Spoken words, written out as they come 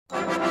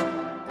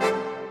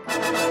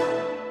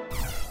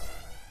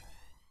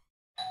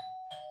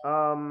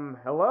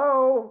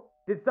Hello?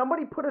 Did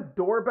somebody put a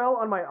doorbell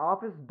on my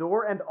office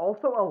door and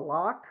also a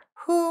lock?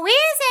 Who is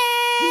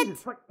it?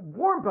 Jesus,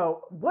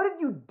 Warmbo, what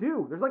did you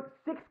do? There's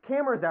 6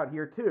 cameras out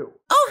here, too.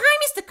 Oh,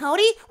 hi, Mr.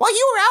 Cody. While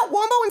you were out,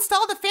 Warmbo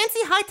installed a fancy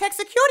high-tech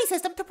security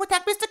system to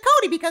protect Mr.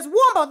 Cody because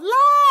Warmbo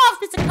loves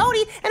Mr.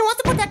 Cody and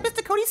wants to protect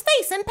Mr. Cody's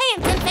face and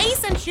pants and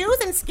face and shoes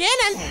and skin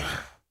and...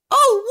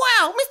 Oh,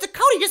 wow, Mr.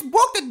 Cody just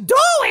broke the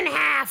door in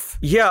half!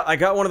 Yeah, I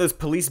got one of those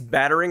police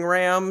battering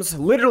rams,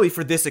 literally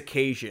for this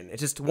occasion.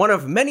 It's just one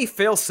of many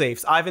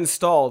fail-safes I've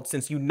installed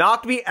since you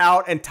knocked me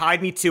out and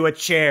tied me to a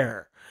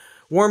chair.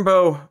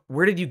 Warmbo,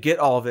 where did you get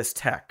all of this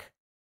tech?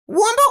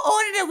 Warmbo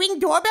ordered a Ring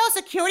doorbell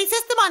security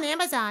system on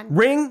Amazon.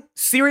 Ring?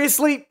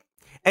 Seriously?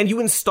 And you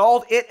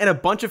installed it and a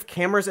bunch of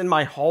cameras in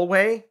my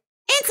hallway?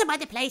 And some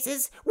other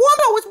places.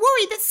 Warmbo was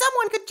worried that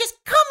someone could just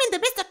come into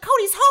Mr.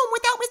 Cody's home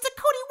without Mr.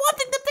 Cody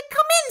wanting them to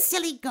come in,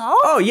 silly goat.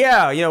 Oh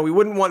yeah, we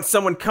wouldn't want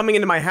someone coming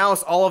into my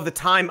house all of the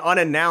time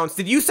unannounced.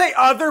 Did you say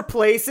other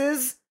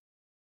places?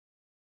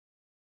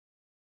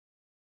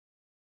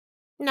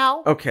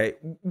 No. Okay,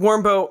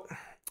 Warmbo,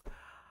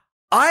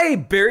 I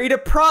buried a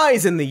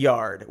prize in the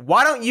yard.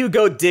 Why don't you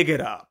go dig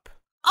it up?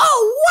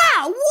 Oh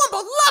wow,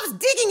 Warmbo loves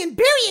digging and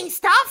burying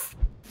stuff.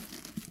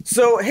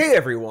 So, hey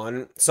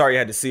everyone, sorry I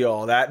had to see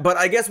all that, but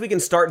I guess we can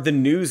start the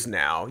news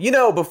now.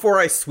 Before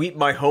I sweep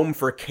my home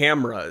for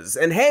cameras.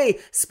 And hey,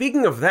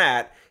 speaking of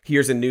that,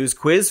 here's a news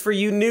quiz for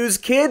you news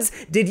kids.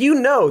 Did you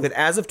know that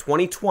as of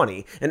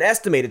 2020, an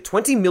estimated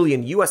 20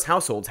 million US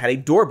households had a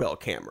doorbell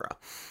camera?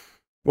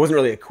 It wasn't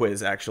really a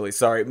quiz, actually,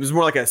 sorry. It was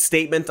more like a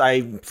statement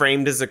I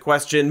framed as a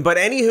question. But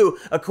anywho,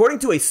 according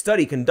to a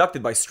study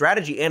conducted by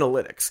Strategy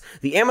Analytics,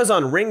 the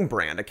Amazon Ring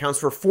brand accounts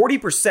for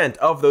 40%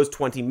 of those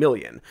 20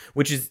 million,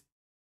 which is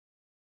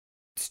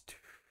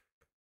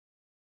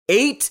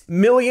 8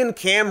 million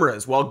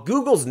cameras, while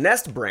Google's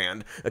Nest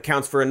brand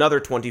accounts for another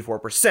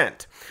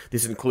 24%.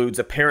 This includes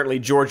apparently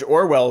George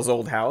Orwell's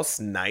old house.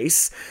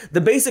 Nice.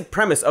 The basic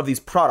premise of these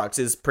products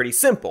is pretty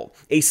simple.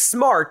 A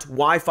smart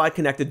Wi-Fi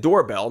connected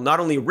doorbell not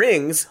only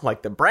rings,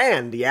 like the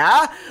brand,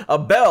 a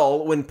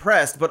bell when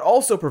pressed, but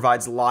also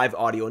provides live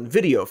audio and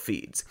video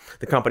feeds.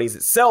 The companies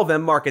that sell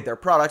them market their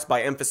products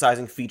by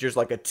emphasizing features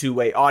like a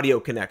two-way audio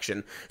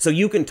connection, so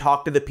you can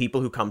talk to the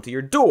people who come to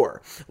your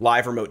door.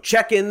 Live remote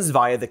check-ins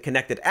via the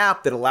connected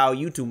app that allow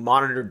you to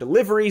monitor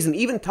deliveries and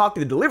even talk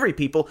to the delivery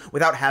people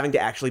without having to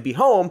actually be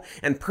home,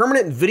 and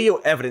permanent video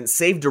evidence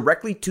saved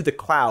directly to the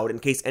cloud in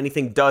case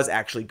anything does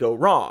actually go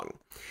wrong.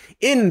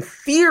 In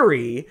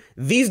theory,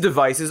 these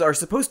devices are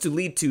supposed to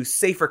lead to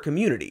safer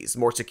communities,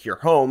 more secure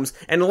homes,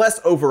 and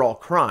less overall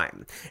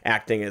crime,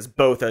 acting as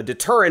both a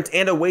deterrent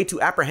and a way to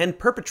apprehend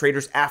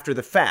perpetrators after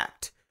the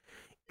fact.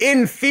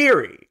 In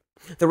theory.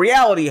 The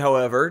reality,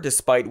 however,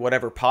 despite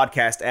whatever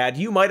podcast ad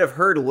you might have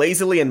heard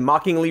lazily and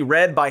mockingly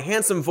read by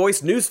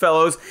handsome-voiced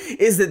newsfellows,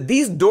 is that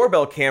these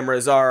doorbell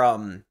cameras are,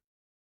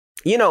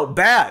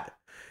 bad.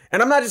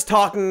 And I'm not just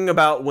talking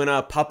about when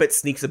a puppet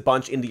sneaks a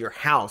bunch into your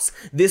house.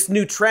 This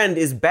new trend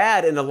is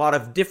bad in a lot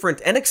of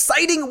different and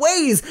exciting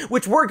ways,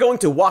 which we're going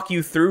to walk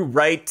you through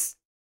right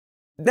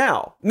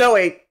now. No,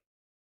 wait.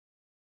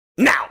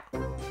 Now!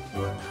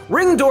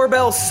 Ring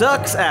doorbell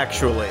sucks,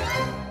 actually.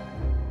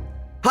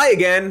 Hi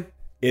again.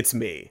 It's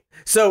me.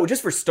 So,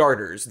 just for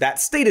starters, that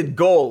stated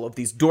goal of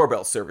these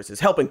doorbell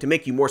services helping to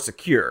make you more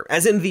secure,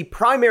 as in the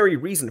primary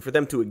reason for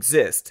them to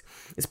exist,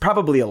 is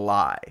probably a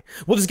lie.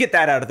 We'll just get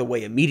that out of the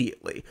way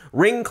immediately.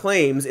 Ring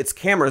claims its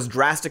cameras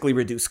drastically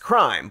reduce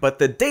crime, but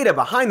the data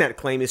behind that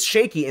claim is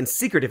shaky and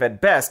secretive at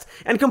best,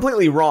 and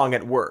completely wrong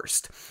at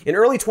worst. In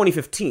early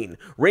 2015,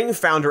 Ring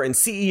founder and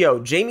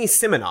CEO Jamie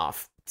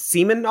Siminoff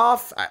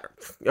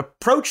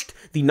approached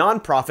the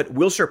nonprofit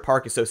Wilshire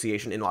Park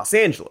Association in Los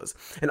Angeles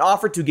and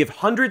offered to give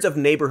hundreds of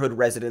neighborhood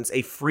residents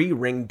a free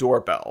Ring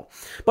doorbell.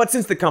 But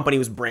since the company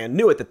was brand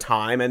new at the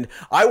time, and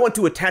I want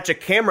to attach a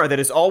camera that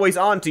is always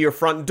on to your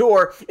front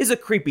door is a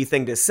creepy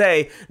thing to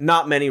say,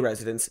 not many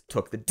residents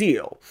took the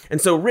deal.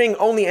 And so Ring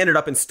only ended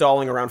up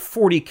installing around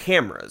 40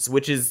 cameras,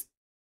 which is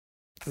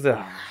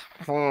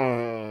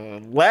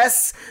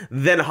less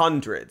than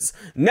hundreds.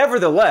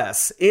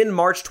 Nevertheless, in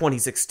March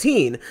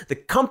 2016, the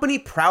company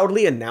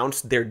proudly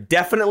announced their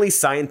definitely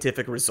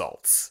scientific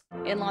results.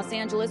 In Los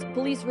Angeles,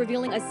 police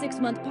revealing a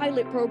 6-month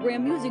pilot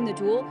program using the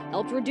tool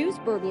helped reduce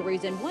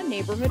burglaries in one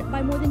neighborhood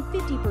by more than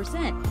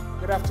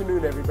 50%. Good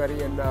afternoon,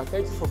 everybody, and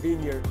thank you for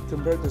being here.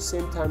 Compared to the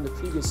same time the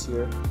previous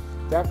year,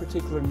 that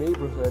particular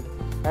neighborhood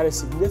had a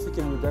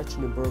significant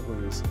reduction in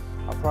burglaries,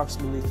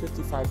 approximately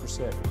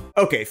 55%.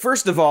 Okay,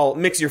 first of all,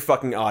 mix your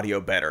fucking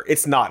audio better.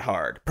 It's not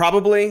hard.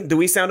 Probably. Do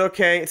we sound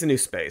okay? It's a new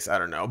space. I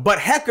don't know. But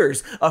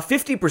heckers, a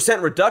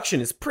 50%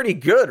 reduction is pretty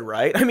good,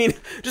 right? I mean,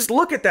 just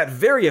look at that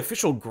very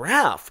official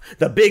graph.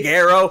 The big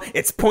arrow,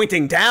 it's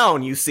pointing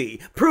down, you see,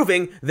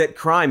 proving that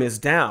crime is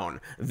down.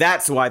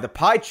 That's why the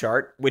pie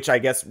chart, which I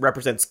guess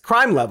represents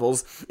crime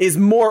levels, is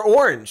more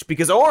orange,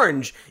 because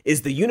orange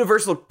is the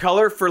universal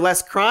color for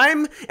less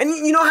crime. And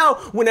you know how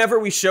whenever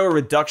we show a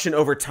reduction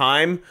over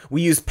time,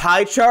 We use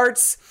pie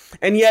charts,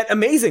 and yet,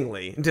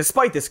 amazingly,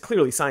 despite this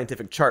clearly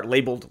scientific chart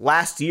labeled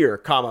last year,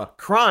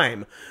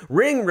 crime,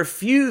 Ring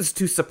refused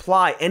to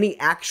supply any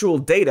actual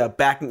data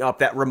backing up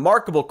that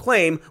remarkable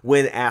claim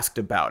when asked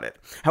about it.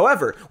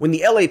 However, when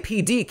the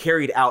LAPD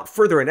carried out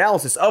further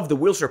analysis of the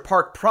Wilshire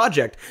Park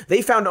project,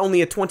 they found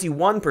only a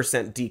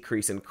 21%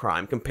 decrease in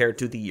crime compared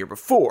to the year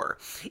before.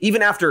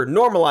 Even after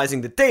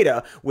normalizing the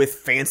data with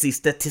fancy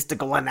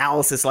statistical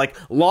analysis like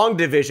long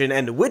division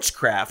and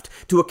witchcraft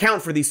to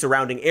account for the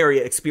surrounding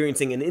area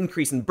experiencing an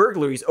increase in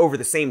burglaries over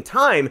the same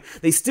time,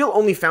 they still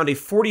only found a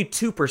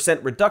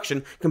 42%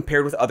 reduction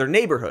compared with other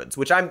neighborhoods,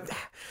 which I'm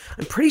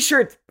pretty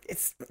sure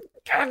it's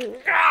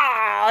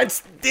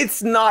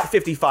not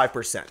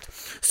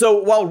 55%.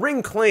 So while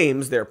Ring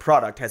claims their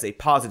product has a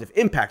positive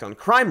impact on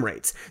crime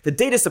rates, the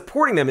data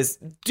supporting them is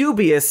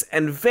dubious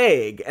and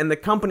vague, and the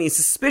company is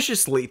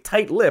suspiciously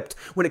tight-lipped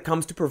when it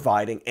comes to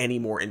providing any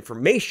more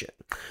information.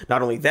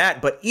 Not only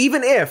that, but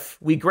even if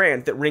we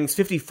grant that Ring's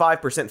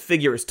 55%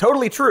 figure is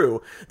totally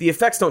true, the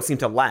effects don't seem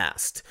to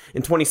last.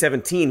 In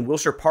 2017,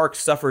 Wilshire Park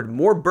suffered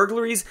more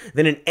burglaries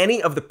than in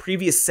any of the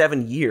previous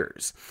 7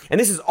 years. And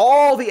this is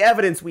all the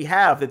evidence we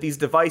have that these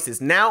devices,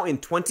 now in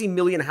 20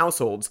 million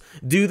households,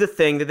 do the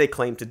thing that they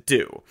claim to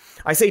do.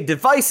 I say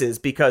devices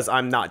because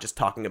I'm not just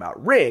talking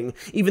about Ring,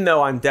 even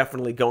though I'm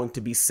definitely going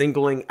to be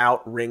singling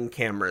out Ring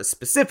cameras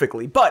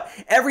specifically, but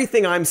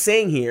everything I'm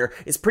saying here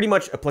is pretty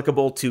much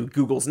applicable to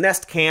Google's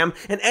Nest Cam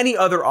and any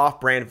other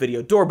off-brand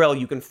video doorbell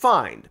you can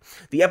find.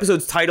 The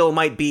episode's title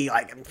might be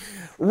like,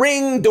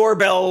 Ring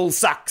Doorbell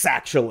Sucks,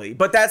 actually,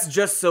 but that's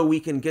just so we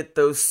can get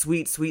those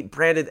sweet, sweet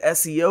branded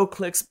SEO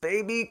clicks,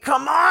 baby.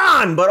 Come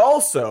on! But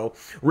also,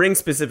 Ring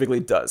specifically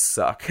does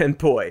suck, and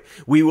boy,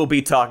 we will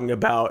be talking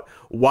about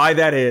why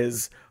that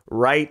is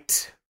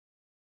right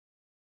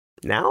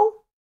now?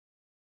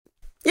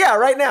 Yeah,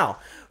 right now.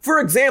 For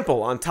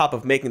example, on top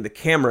of making the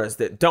cameras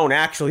that don't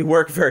actually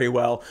work very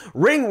well,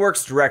 Ring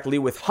works directly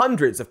with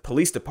hundreds of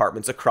police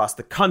departments across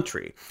the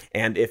country.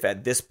 And if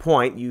at this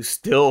point you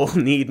still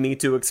need me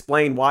to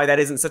explain why that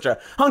isn't such a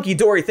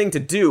hunky-dory thing to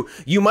do,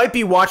 you might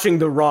be watching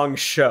the wrong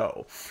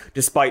show.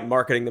 Despite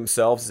marketing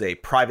themselves as a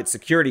private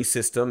security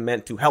system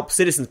meant to help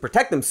citizens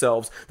protect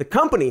themselves, the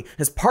company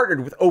has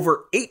partnered with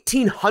over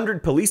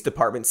 1,800 police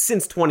departments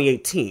since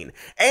 2018.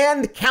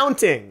 And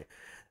counting!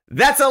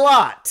 That's a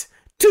lot!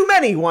 Too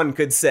many, one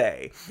could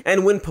say.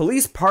 And when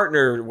police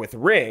partner with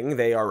Ring,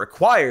 they are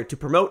required to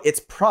promote its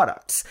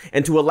products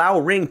and to allow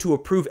Ring to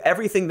approve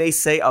everything they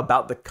say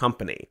about the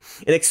company.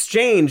 In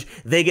exchange,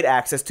 they get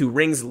access to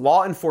Ring's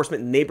law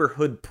enforcement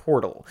neighborhood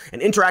portal,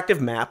 an interactive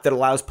map that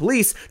allows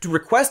police to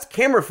request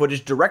camera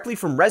footage directly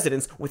from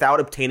residents without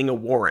obtaining a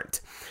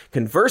warrant.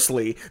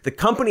 Conversely, the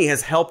company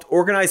has helped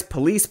organize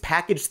police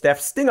package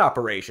theft sting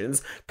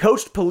operations,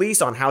 coached police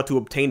on how to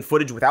obtain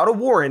footage without a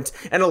warrant,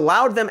 and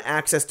allowed them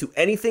access to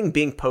anything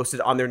being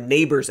posted on their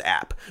Neighbors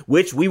app,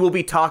 which we will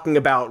be talking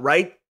about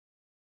right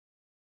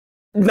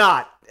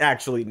not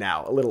actually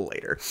now, a little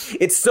later.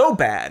 It's so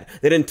bad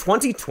that in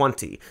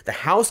 2020, the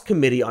House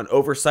Committee on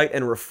Oversight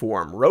and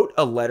Reform wrote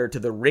a letter to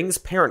the Ring's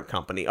parent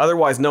company,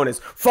 otherwise known as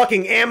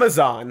fucking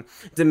Amazon,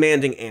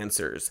 demanding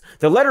answers.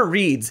 The letter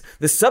reads,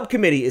 the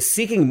subcommittee is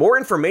seeking more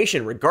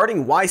information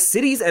regarding why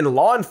cities and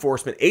law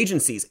enforcement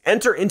agencies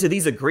enter into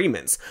these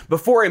agreements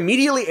before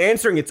immediately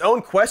answering its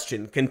own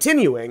question,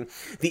 continuing,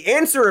 the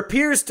answer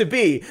appears to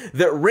be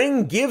that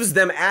Ring gives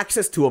them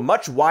access to a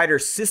much wider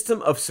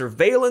system of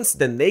surveillance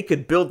than they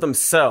could build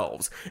themselves.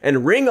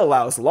 And Ring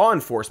allows law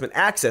enforcement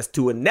access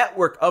to a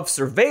network of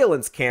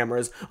surveillance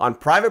cameras on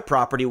private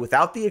property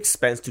without the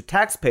expense to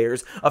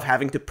taxpayers of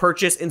having to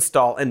purchase,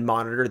 install, and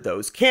monitor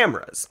those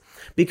cameras.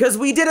 Because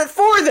we did it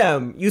for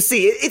them! You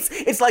see,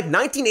 it's like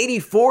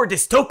 1984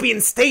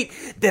 dystopian state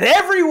that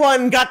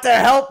everyone got to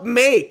help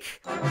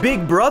make!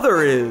 Big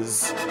Brother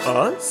is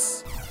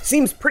us?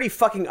 Seems pretty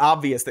fucking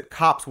obvious that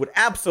cops would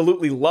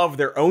absolutely love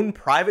their own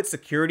private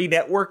security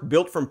network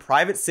built from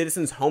private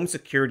citizens' home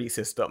security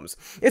systems.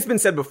 It's been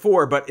said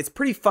before, but it's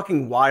pretty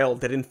fucking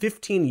wild that in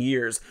 15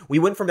 years, we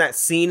went from that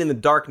scene in The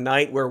Dark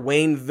Knight where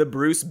Wayne the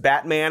Bruce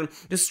Batman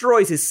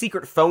destroys his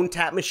secret phone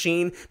tap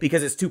machine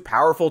because it's too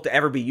powerful to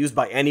ever be used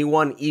by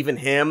anyone, even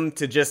him,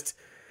 to just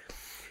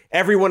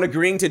everyone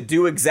agreeing to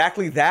do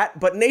exactly that,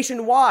 but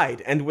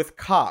nationwide, and with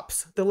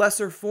cops, the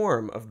lesser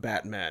form of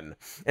Batmen.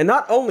 And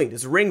not only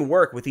does Ring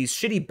work with these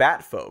shitty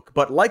Batfolk,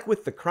 but like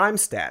with the crime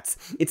stats,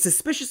 it's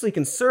suspiciously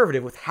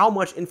conservative with how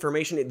much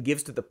information it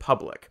gives to the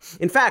public.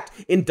 In fact,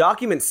 in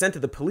documents sent to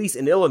the police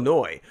in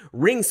Illinois,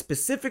 Ring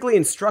specifically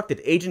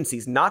instructed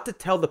agencies not to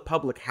tell the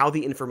public how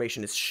the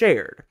information is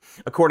shared.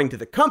 According to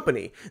the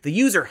company, the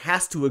user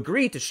has to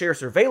agree to share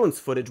surveillance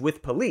footage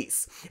with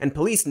police, and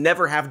police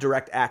never have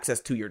direct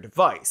access to your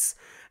device.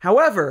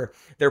 However,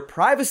 their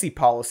privacy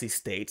policy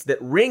states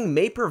that Ring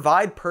may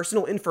provide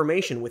personal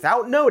information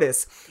without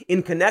notice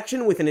in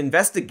connection with an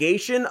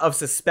investigation of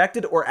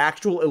suspected or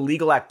actual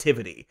illegal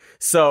activity.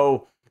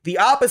 So, the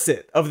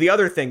opposite of the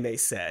other thing they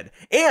said.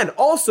 And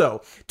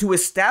also, to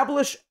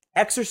establish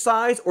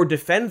exercise or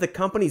defend the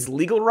company's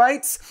legal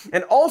rights,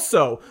 and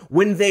also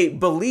when they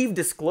believe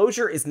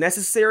disclosure is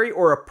necessary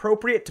or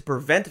appropriate to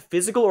prevent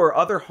physical or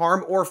other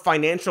harm or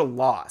financial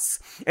loss.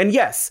 And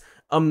yes,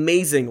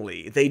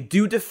 amazingly, they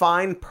do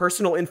define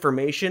personal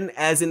information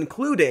as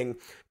including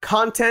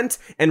content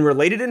and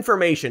related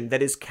information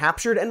that is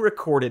captured and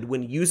recorded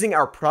when using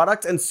our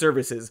products and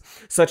services,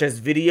 such as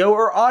video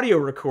or audio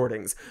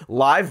recordings,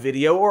 live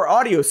video or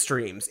audio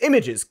streams,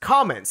 images,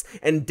 comments,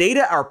 and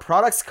data our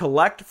products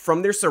collect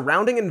from their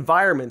surrounding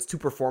environments to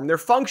perform their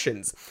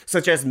functions,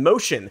 such as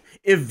motion,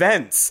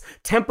 events,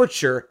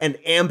 temperature, and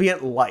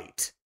ambient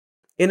light.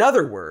 In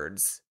other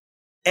words,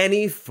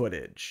 any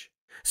footage.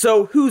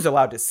 So who's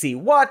allowed to see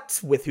what,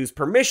 with whose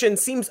permission,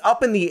 seems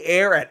up in the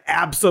air at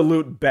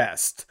absolute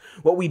best.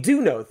 What we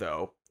do know,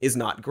 though, is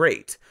not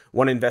great.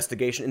 One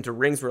investigation into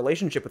Ring's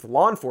relationship with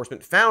law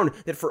enforcement found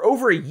that for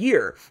over a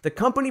year, the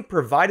company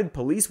provided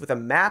police with a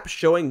map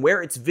showing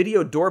where its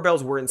video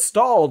doorbells were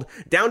installed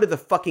down to the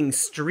fucking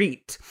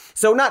street.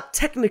 So not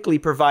technically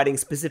providing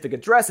specific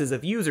addresses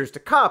of users to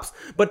cops,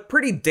 but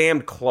pretty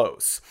damned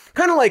close.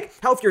 Kind of like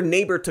how if your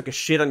neighbor took a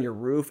shit on your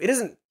roof, it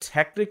isn't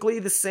technically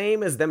the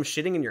same as them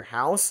shitting in your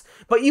house,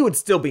 but you would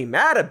still be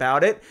mad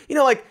about it. You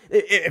know, like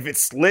if it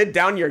slid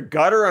down your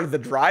gutter onto the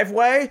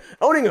driveway.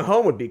 Owning a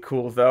home would be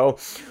cool, though.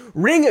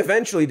 Ring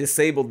eventually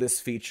disabled this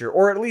feature,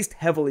 or at least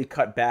heavily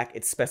cut back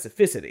its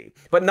specificity,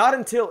 but not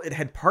until it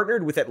had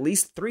partnered with at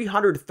least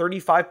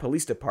 335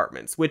 police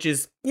departments, which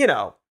is,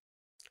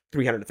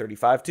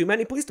 335 too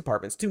many police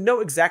departments to know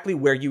exactly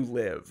where you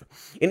live.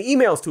 In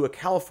emails to a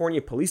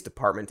California police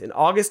department in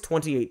August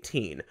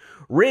 2018,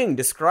 Ring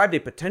described a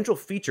potential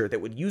feature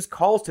that would use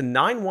calls to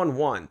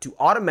 911 to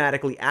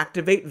automatically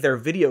activate their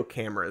video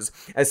cameras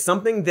as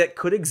something that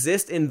could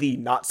exist in the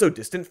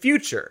not-so-distant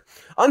future.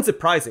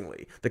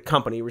 Unsurprisingly, the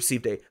company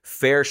received a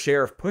fair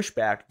share of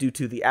pushback due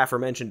to the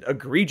aforementioned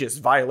egregious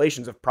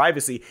violations of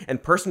privacy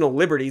and personal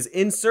liberties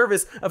in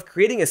service of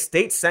creating a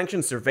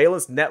state-sanctioned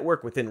surveillance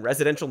network within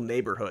residential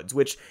neighborhoods.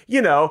 Which,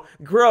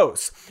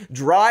 gross.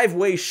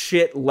 Driveway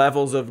shit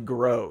levels of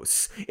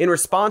gross. In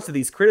response to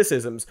these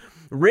criticisms,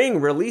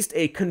 Ring released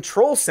a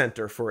control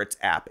center for its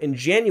app in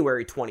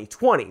January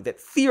 2020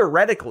 that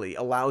theoretically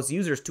allows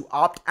users to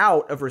opt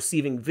out of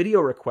receiving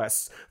video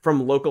requests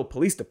from local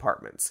police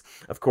departments.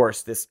 Of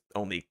course, this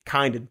only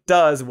kind of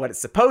does what it's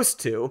supposed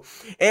to.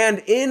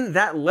 And in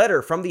that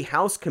letter from the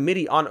House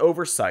Committee on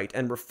Oversight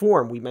and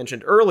Reform we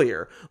mentioned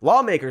earlier,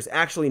 lawmakers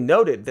actually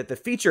noted that the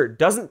feature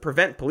doesn't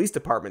prevent police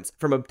departments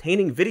from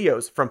obtaining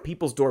videos from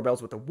people's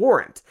doorbells with a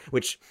warrant,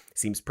 which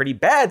seems pretty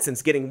bad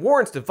since getting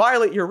warrants to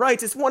violate your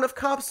rights is one of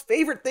cops'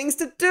 favorite things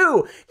to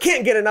do.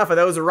 Can't get enough of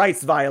those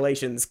rights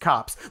violations,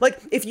 cops. Like,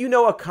 if you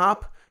know a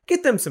cop,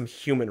 get them some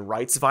human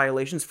rights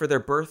violations for their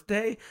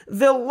birthday.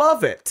 They'll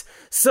love it.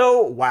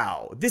 So,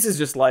 wow, this is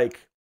just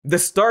like the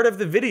start of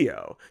the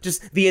video.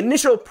 Just the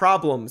initial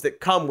problems that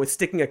come with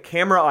sticking a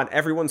camera on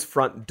everyone's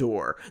front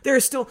door. There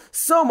is still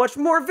so much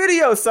more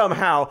video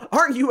somehow.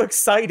 Aren't you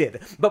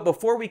excited? But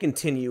before we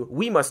continue,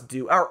 we must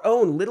do our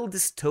own little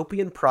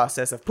dystopian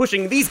process of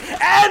pushing these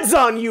ads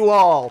on you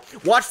all.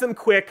 Watch them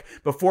quick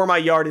before my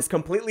yard is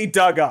completely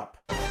dug up.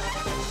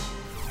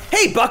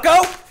 Hey,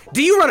 bucko!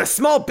 Do you run a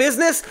small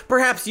business?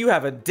 Perhaps you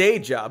have a day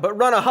job, but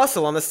run a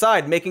hustle on the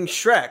side making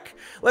Shrek.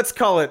 Let's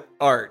call it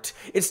art.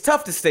 It's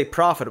tough to stay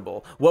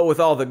profitable, what with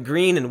all the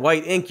green and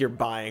white ink you're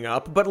buying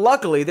up, but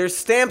luckily there's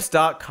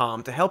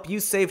Stamps.com to help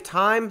you save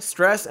time,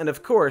 stress, and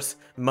of course,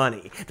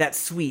 money. That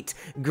sweet,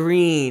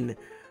 green,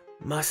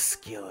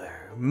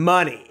 muscular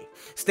money.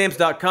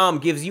 Stamps.com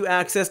gives you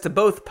access to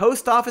both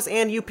post office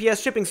and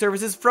UPS shipping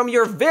services from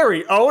your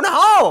very own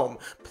home.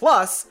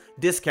 Plus,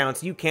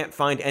 discounts you can't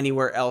find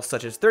anywhere else,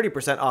 such as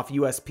 30% off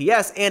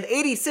USPS and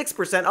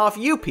 86% off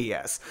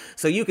UPS.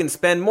 So you can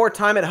spend more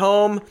time at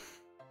home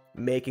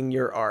making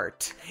your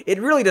art.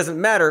 It really doesn't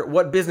matter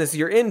what business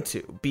you're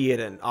into, be it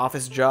an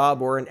office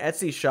job or an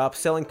Etsy shop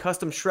selling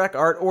custom Shrek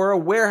art, or a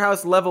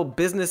warehouse level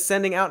business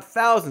sending out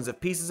thousands of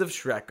pieces of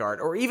Shrek art,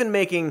 or even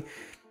making,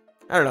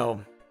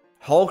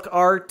 Hulk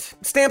art.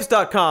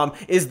 Stamps.com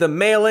is the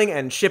mailing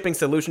and shipping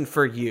solution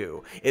for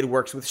you. It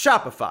works with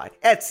Shopify,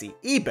 Etsy,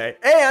 eBay,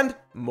 and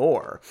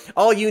more.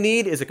 All you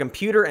need is a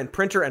computer and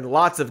printer and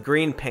lots of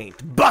green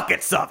paint.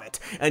 Buckets of it!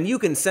 And you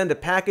can send a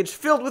package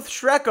filled with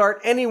Shrek art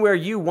anywhere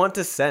you want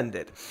to send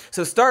it.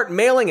 So start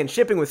mailing and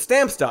shipping with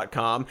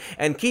Stamps.com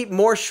and keep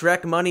more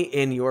Shrek money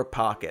in your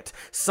pocket.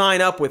 Sign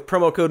up with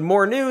promo code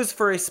MORENEWS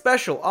for a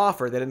special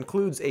offer that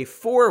includes a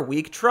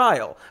 4-week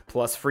trial,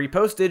 plus free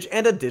postage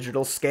and a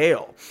digital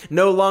scale.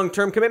 No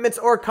long-term commitments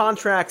or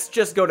contracts.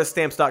 Just go to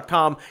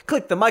Stamps.com,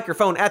 click the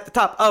microphone at the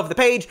top of the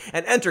page,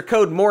 and enter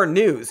code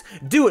MORENEWS.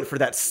 Do it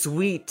for that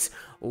sweet,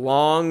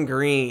 long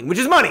green, which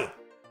is money.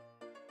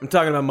 I'm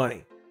talking about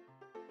money.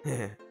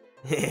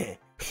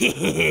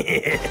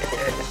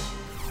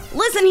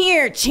 Listen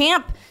here,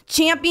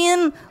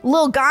 champion,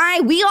 little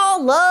guy. We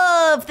all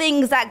love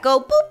things that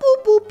go boop,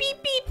 boop, boop,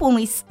 beep, beep when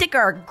we stick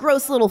our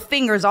gross little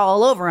fingers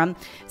all over them.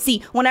 See,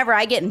 whenever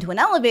I get into an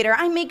elevator,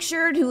 I make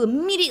sure to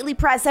immediately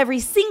press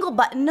every single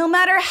button, no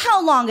matter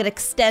how long it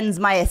extends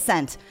my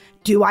ascent.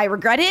 Do I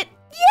regret it?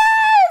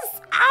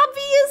 Yes,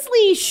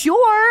 obviously,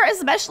 sure,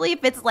 especially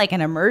if it's like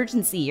an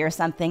emergency or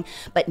something.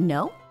 But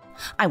no,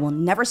 I will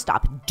never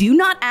stop. Do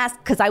not ask,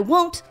 because I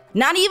won't.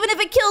 Not even if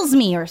it kills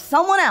me or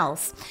someone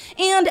else.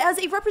 And as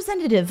a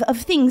representative of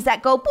things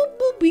that go boop,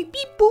 boop, beep,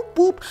 beep, boop,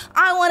 boop,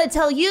 I want to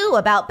tell you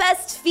about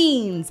Best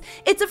Fiends.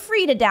 It's a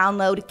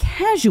free-to-download,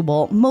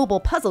 casual mobile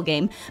puzzle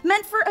game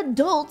meant for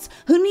adults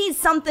who need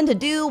something to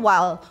do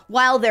while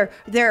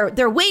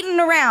they're waiting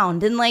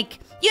around in, like,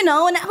 you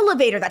know, an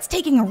elevator that's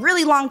taking a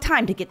really long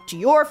time to get to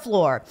your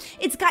floor.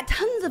 It's got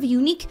tons of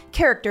unique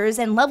characters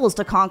and levels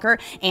to conquer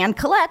and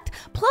collect,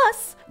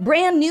 plus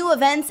brand new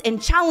events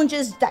and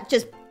challenges that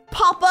just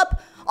pop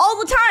up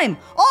all the time,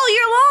 all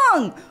year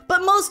long.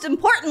 But most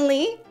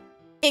importantly,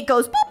 it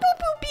goes boop, boop,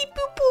 boop, beep,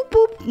 boop, boop,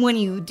 boop when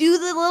you do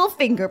the little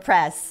finger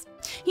press.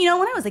 You know,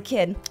 when I was a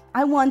kid,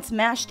 I once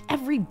mashed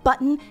every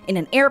button in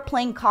an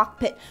airplane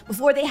cockpit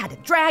before they had to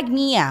drag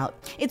me out.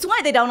 It's why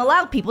they don't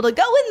allow people to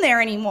go in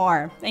there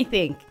anymore, I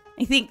think.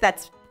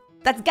 That's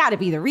gotta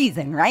be the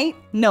reason, right?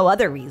 No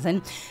other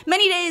reason.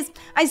 Many days,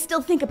 I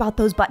still think about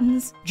those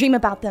buttons, dream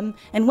about them,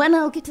 and when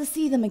I'll get to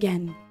see them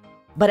again.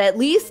 But at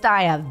least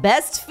I have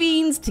Best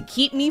Fiends to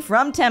keep me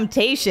from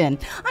temptation.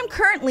 I'm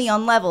currently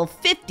on level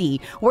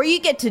 50, where you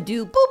get to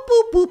do boop,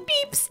 boop, boop,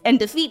 beeps and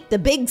defeat the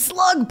big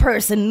slug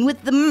person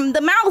with the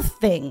mouth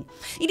thing.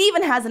 It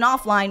even has an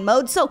offline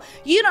mode, so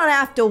you don't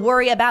have to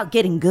worry about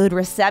getting good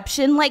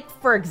reception. Like,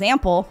 for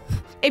example,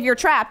 if you're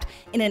trapped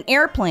in an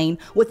airplane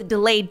with a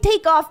delayed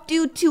takeoff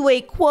due to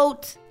a,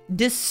 quote,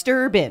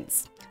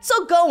 disturbance.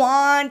 So go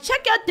on,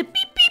 check out the beep,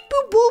 beep,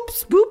 boop,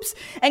 boops, boops,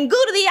 and go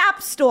to the App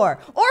Store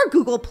or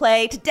Google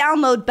Play to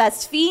download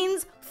Best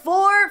Fiends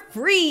for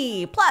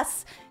free.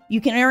 Plus, you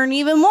can earn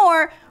even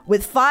more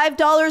with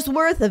 $5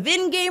 worth of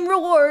in-game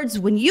rewards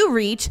when you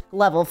reach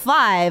level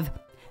 5.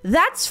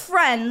 That's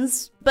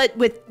Friends, but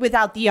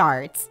without the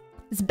arts.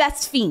 It's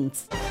Best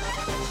Fiends.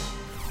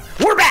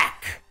 We're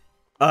back!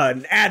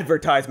 An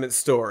advertisement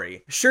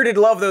story. Sure did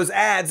love those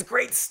ads.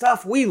 Great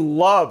stuff. We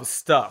love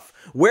stuff.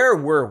 Where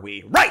were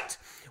we? Right!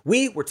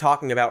 We were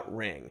talking about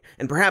Ring,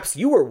 and perhaps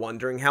you were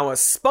wondering how a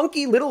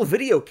spunky little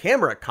video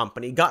camera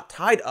company got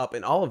tied up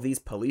in all of these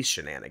police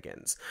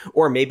shenanigans.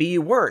 Or maybe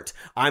you weren't.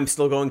 I'm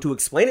still going to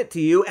explain it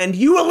to you, and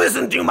you will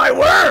listen to my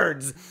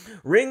words!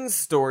 Ring's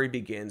story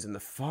begins in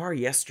the far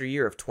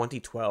yesteryear of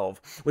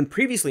 2012, when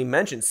previously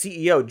mentioned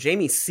CEO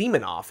Jamie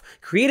Siminoff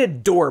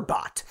created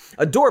Doorbot,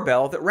 a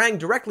doorbell that rang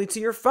directly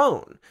to your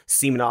phone.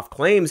 Siminoff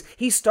claims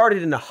he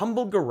started in a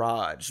humble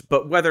garage,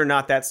 but whether or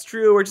not that's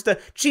true or just a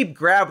cheap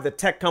grab with the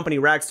tech company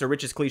rags to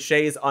riches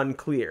cliche is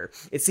unclear.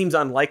 It seems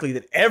unlikely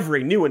that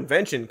every new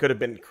invention could have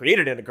been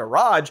created in a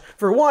garage.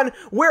 For one,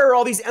 where are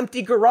all these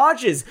empty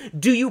garages?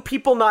 Do you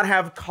people not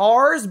have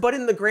cars? But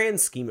in the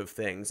grand scheme of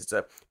things, it's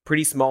a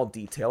pretty small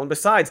detail. And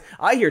besides,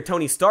 I hear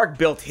Tony Stark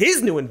built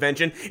his new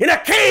invention in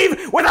a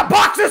cave with a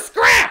box of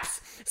scraps!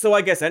 So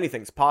I guess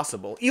anything's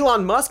possible.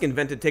 Elon Musk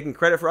invented taking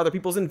credit for other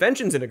people's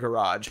inventions in a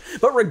garage.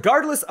 But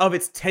regardless of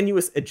its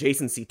tenuous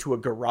adjacency to a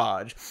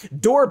garage,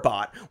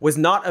 Doorbot was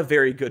not a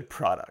very good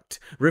product.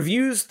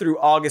 Reviews through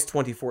August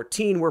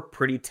 2014 were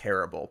pretty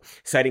terrible,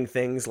 citing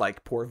things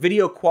like poor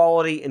video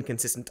quality,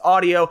 inconsistent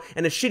audio,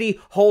 and a shitty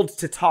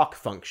hold-to-talk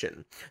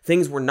function.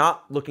 Things were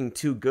not looking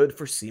too good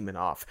for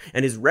Siminoff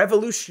and his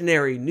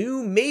revolutionary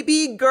new,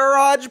 maybe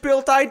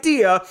garage-built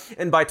idea,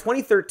 and by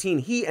 2013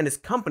 he and his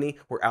company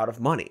were out of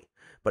money.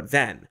 But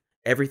then,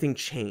 everything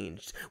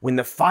changed when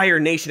the Fire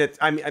Nation,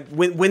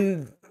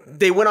 when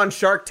they went on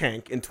Shark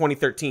Tank in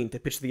 2013 to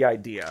pitch the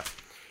idea.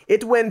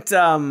 It went,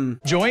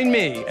 Join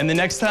me, and the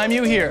next time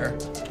you hear,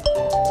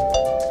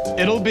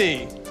 it'll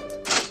be,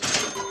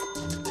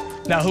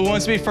 now who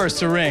wants to be first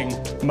to ring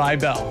my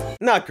bell?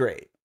 Not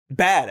great.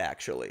 Bad,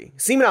 actually.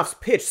 Siminoff's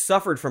pitch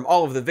suffered from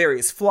all of the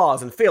various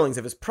flaws and failings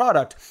of his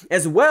product,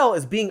 as well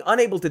as being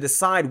unable to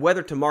decide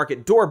whether to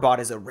market Doorbot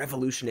as a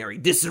revolutionary,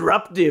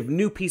 disruptive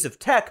new piece of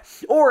tech,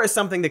 or as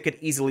something that could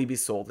easily be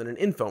sold in an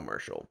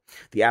infomercial.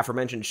 The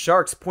aforementioned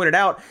sharks pointed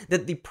out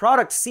that the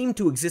product seemed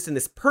to exist in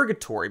this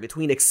purgatory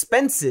between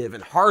expensive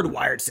and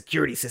hardwired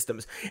security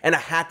systems and a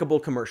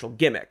hackable commercial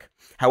gimmick.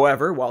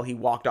 However, while he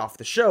walked off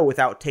the show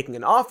without taking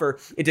an offer,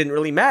 it didn't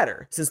really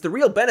matter, since the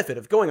real benefit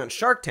of going on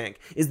Shark Tank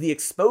is the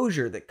exposure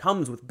that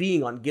comes with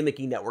being on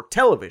gimmicky network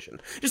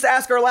television. Just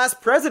ask our last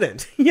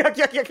president.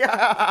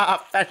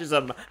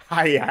 Fascism.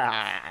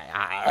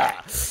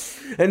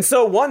 And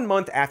so 1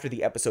 month after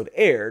the episode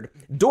aired,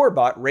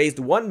 Doorbot raised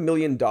 $1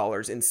 million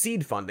in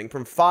seed funding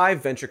from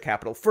 5 venture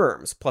capital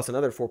firms, plus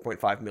another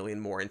 $4.5 million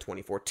more in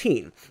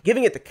 2014,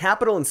 giving it the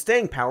capital and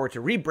staying power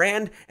to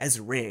rebrand as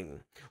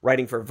Ring.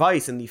 Writing for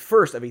Vice in the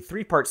first of a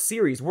three-part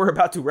series we're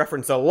about to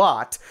reference a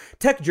lot,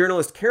 tech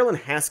journalist Carolyn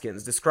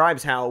Haskins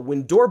describes how,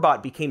 when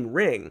Doorbot became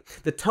Ring,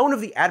 the tone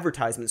of the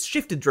advertisements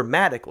shifted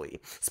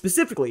dramatically.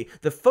 Specifically,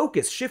 the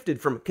focus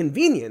shifted from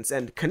convenience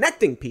and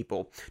connecting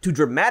people to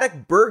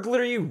dramatic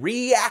burglary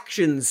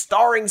reactions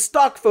starring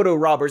stock photo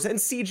robbers and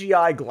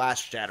CGI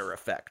glass shatter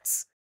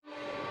effects.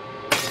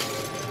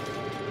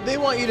 They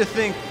want you to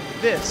think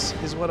this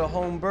is what a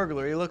home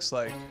burglary looks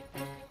like.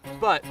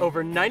 But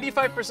over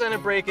 95%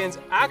 of break-ins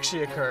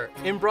actually occur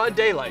in broad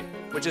daylight,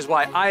 which is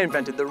why I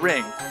invented the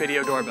Ring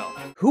video doorbell.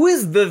 Who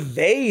is the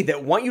they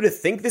that want you to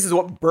think this is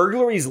what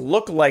burglaries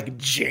look like,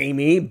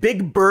 Jamie?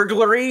 Big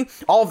burglary?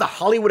 All of the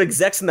Hollywood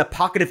execs in the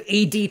pocket of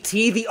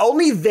ADT? The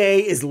only they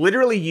is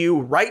literally you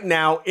right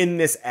now in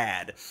this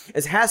ad.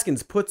 As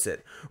Haskins puts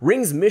it,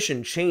 Ring's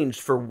mission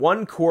changed for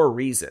one core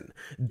reason.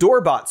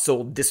 Doorbot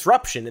sold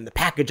disruption in the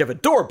package of a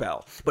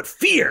doorbell, but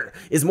fear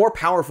is more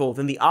powerful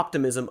than the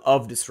optimism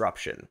of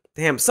disruption.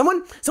 Damn,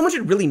 someone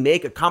should really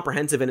make a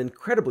comprehensive and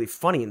incredibly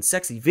funny and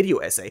sexy video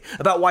essay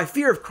about why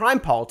fear of crime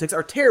politics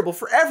are terrible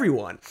for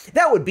everyone.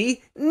 That would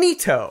be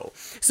neato.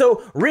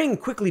 So Ring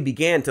quickly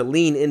began to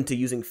lean into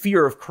using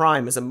fear of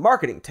crime as a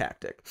marketing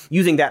tactic,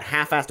 using that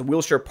half-assed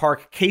Wilshire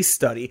Park case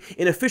study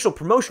in official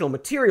promotional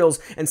materials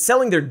and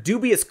selling their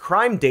dubious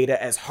crime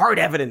data as hard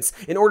evidence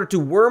in order to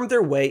worm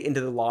their way into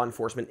the law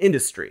enforcement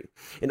industry.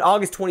 In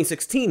August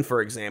 2016,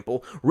 for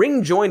example,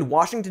 Ring joined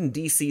Washington,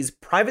 D.C.'s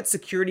private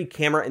security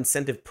camera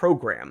incentive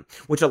program,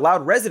 which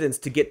allowed residents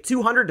to get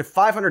 $200 to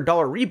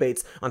 $500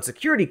 rebates on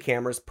security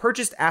cameras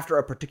purchased after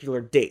a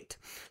particular date.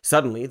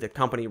 Suddenly, the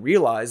company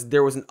realized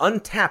there was an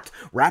untapped,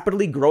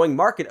 rapidly growing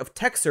market of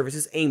tech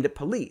services aimed at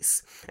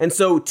police. And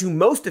so, to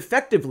most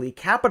effectively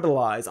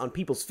capitalize on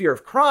people's fear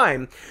of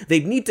crime,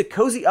 they'd need to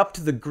cozy up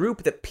to the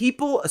group that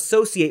people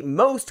associate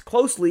most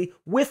closely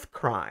with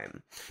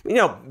crime. You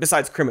know,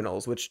 besides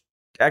criminals, which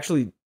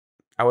actually,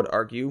 I would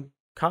argue,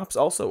 cops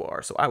also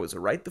are, so I was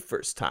right the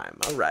first time.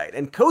 All right,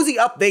 and cozy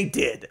up they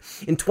did.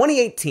 In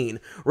 2018,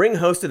 Ring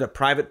hosted a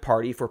private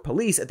party for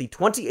police at the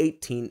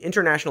 2018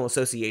 International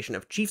Association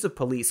of Chiefs of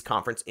Police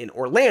conference in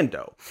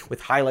Orlando,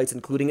 with highlights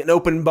including an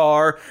open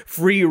bar,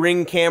 free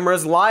Ring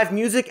cameras, live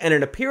music, and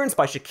an appearance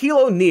by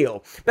Shaquille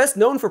O'Neal, best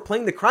known for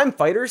playing the crime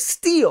fighter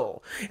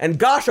Steel. And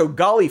gosh, oh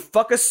golly,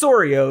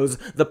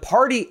 fuckasorios, the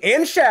party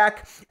and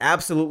Shaq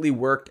absolutely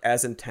worked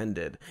as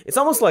intended. It's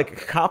almost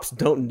like cops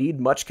don't need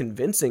much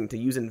convincing to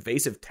use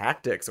invasive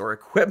tactics or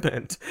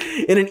equipment.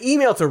 In an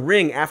email to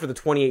Ring after the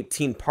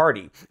 2018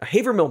 party, a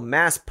Havermill,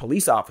 Mass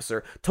police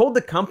officer told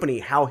the company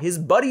how his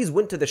buddies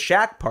went to the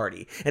Shaq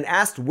party and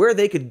asked where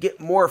they could get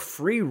more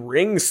free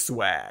Ring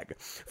swag.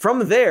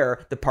 From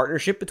there, the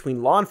partnership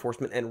between law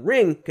enforcement and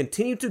Ring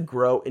continued to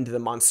grow into the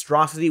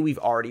monstrosity we've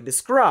already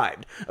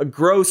described, a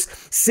gross,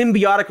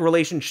 symbiotic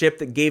relationship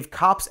that gave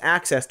cops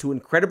access to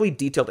incredibly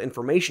detailed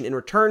information in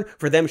return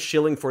for them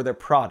shilling for their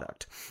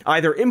product,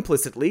 either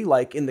implicitly,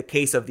 like in the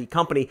case of the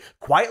company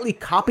quietly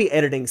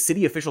copy-editing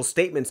city official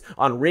statements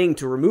on Ring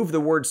to remove the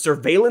words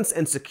surveillance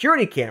and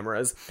security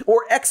cameras,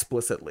 or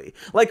explicitly,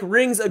 like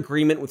Ring's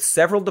agreement with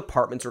several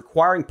departments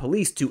requiring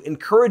police to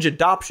encourage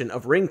adoption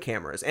of Ring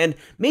cameras, and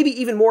maybe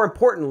even more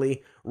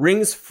importantly,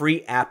 Ring's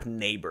free app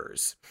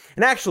Neighbors.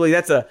 And actually,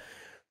 that's a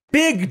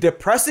big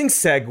depressing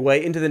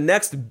segue into the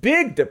next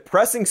big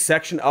depressing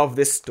section of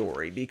this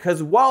story,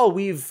 because while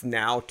we've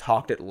now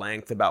talked at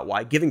length about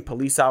why giving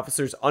police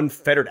officers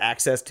unfettered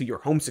access to your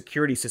home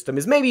security system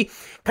is maybe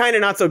kind of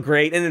not so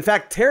great, and in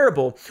fact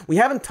terrible, we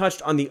haven't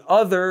touched on the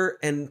other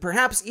and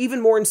perhaps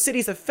even more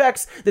insidious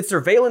effects that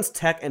surveillance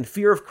tech and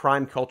fear of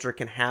crime culture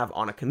can have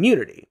on a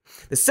community.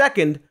 The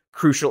second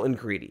crucial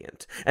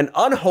ingredient, an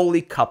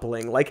unholy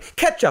coupling like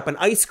ketchup and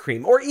ice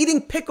cream, or eating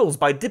pickles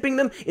by dipping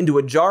them into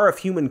a jar of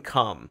human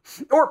cum.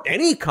 Or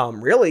any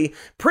cum, really.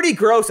 Pretty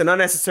gross and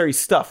unnecessary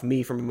stuff,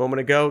 me from a moment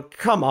ago.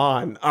 Come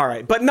on.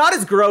 Alright, but not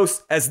as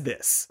gross as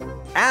this.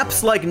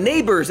 Apps like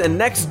Neighbors and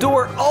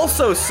Nextdoor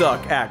also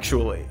suck,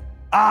 actually.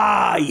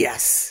 Ah,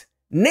 yes.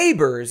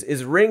 Neighbors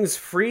is Ring's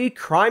free,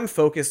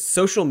 crime-focused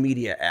social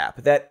media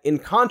app that, in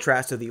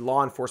contrast to the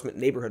law enforcement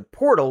neighborhood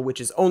portal, which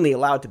is only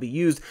allowed to be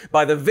used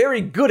by the very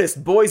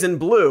goodest boys in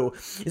blue,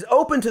 is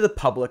open to the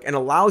public and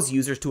allows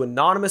users to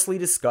anonymously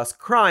discuss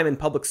crime and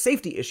public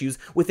safety issues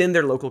within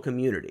their local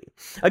community.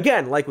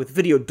 Again, like with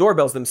video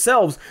doorbells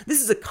themselves, this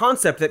is a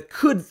concept that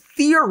could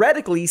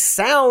theoretically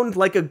sound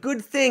like a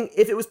good thing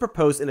if it was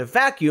proposed in a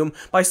vacuum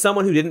by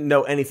someone who didn't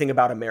know anything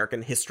about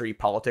American history,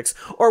 politics,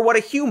 or what a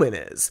human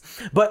is.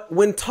 But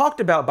when talked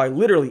about by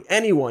literally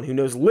anyone who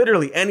knows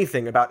literally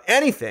anything about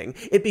anything,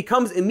 it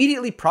becomes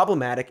immediately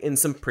problematic in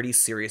some pretty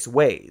serious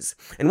ways.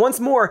 And once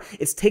more,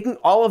 it's taking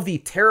all of the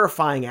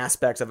terrifying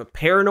aspects of a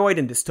paranoid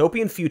and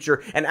dystopian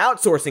future and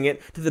outsourcing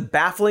it to the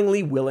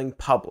bafflingly willing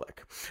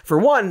public. For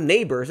one,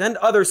 Neighbors and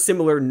other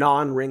similar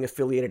non-Ring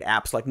affiliated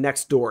apps like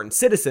Nextdoor and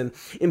Citizen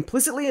employ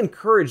implicitly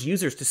encourage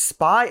users to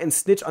spy and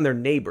snitch on their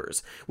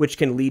neighbors, which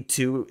can lead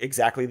to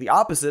exactly the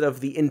opposite of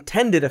the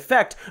intended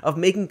effect of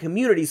making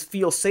communities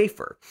feel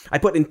safer. I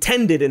put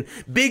intended in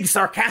big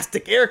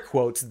sarcastic air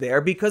quotes there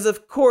because,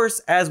 of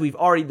course, as we've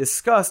already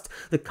discussed,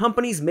 the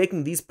companies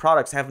making these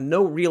products have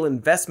no real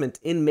investment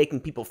in making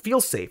people feel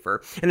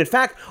safer, and in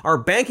fact are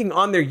banking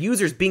on their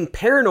users being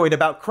paranoid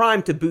about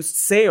crime to boost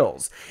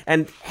sales.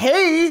 And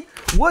hey,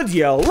 would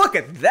you look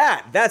at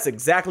that? That's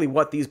exactly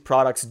what these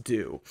products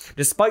do.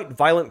 Despite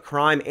violent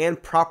crime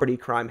and property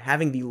crime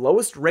having the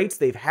lowest rates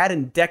they've had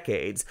in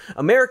decades,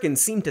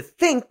 Americans seem to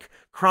think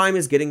crime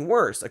is getting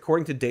worse,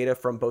 according to data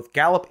from both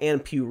Gallup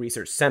and Pew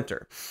Research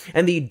Center.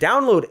 And the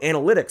download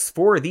analytics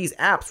for these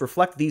apps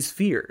reflect these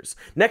fears.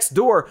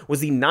 Nextdoor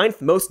was the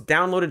 9th most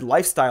downloaded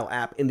lifestyle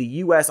app in the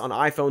US on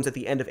iPhones at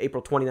the end of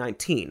April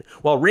 2019,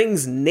 while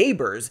Ring's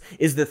Neighbors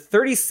is the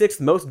 36th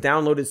most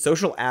downloaded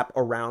social app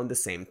around the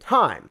same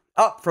time,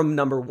 up from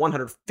number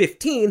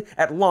 115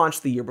 at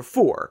launch the year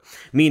before.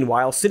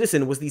 Meanwhile,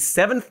 Citizen was the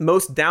 7th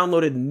most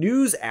downloaded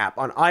news app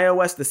on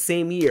iOS the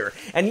same year.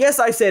 And yes,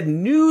 I said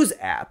news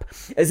app,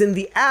 as in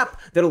the app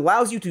that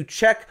allows you to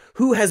check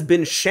who has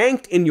been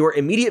shanked in your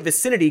immediate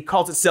vicinity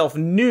calls itself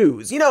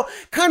News. You know,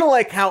 kind of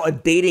like how a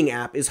dating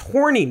app is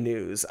horny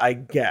news, I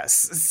guess.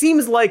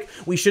 Seems like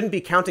we shouldn't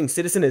be counting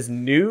Citizen as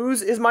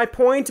news, is my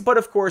point, but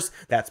of course,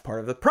 that's part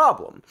of the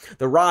problem.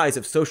 The rise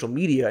of social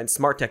media and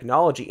smart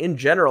technology in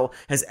general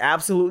has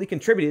absolutely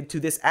contributed to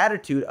this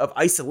attitude of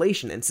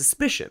isolation and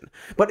suspicion,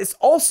 but it's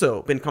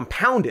also been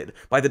compounded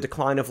by the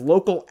decline of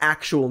local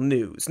actual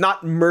news,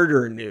 not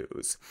murder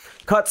news.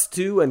 Cuts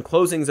to and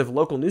closings of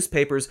local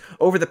newspapers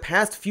over the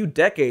past few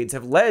decades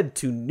have led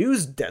to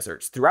news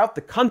deserts throughout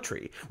the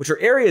country, which are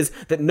areas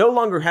that no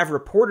longer have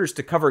reporters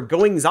to cover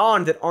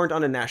goings-on that aren't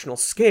on a national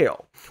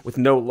scale. With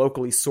no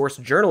locally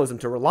sourced journalism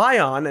to rely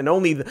on and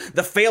only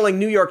the failing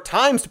New York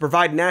Times to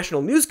provide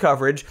national news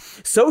coverage,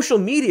 social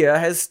media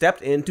has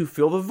stepped in to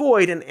fill the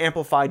void and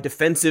amplify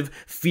defensive,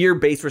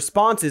 fear-based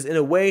responses in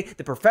a way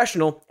that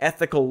professional,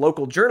 ethical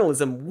local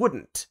journalism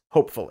wouldn't,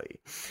 hopefully.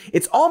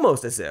 It's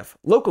almost as if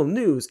local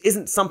news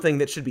isn't something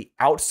that should be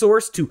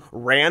outsourced to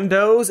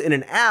randos in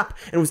an app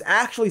and was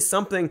actually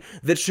something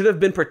that should have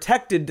been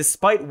protected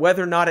despite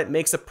whether or not it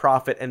makes a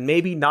profit, and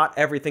maybe not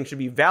everything should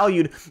be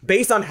valued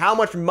based on how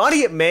much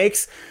money it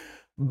makes,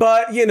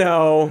 but you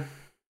know.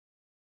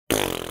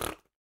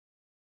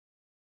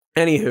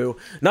 Anywho,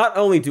 not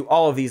only do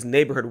all of these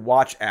neighborhood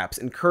watch apps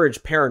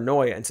encourage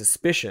paranoia and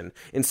suspicion,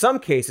 in some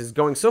cases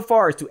going so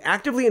far as to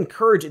actively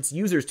encourage its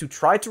users to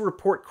try to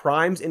report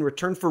crimes in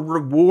return for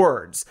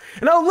rewards.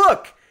 And oh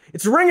look!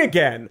 It's Ring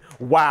again.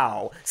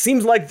 Wow.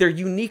 Seems like they're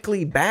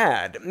uniquely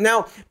bad.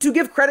 Now, to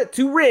give credit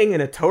to Ring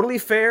in a totally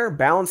fair,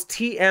 balanced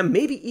TM,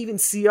 maybe even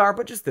CR,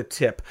 but just the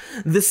tip,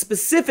 the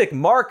specific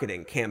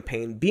marketing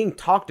campaign being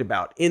talked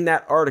about in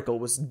that article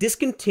was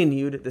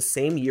discontinued the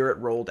same year it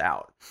rolled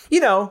out.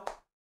 You know,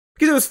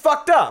 because it was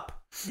fucked up.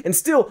 And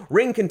still,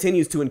 Ring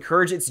continues to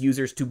encourage its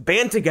users to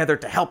band together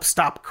to help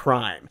stop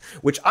crime,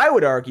 which I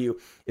would argue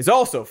is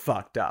also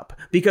fucked up,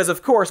 because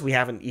of course we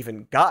haven't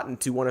even gotten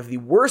to one of the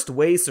worst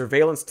ways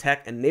surveillance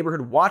tech and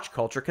neighborhood watch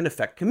culture can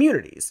affect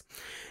communities.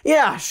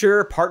 Yeah,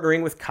 sure,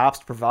 partnering with cops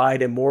to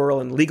provide immoral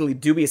and legally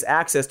dubious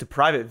access to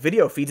private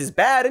video feeds is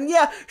bad, and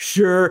yeah,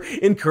 sure,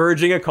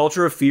 encouraging a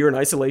culture of fear and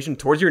isolation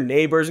towards your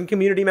neighbors and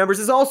community members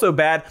is also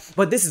bad,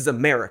 but this is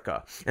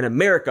America, and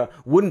America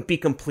wouldn't be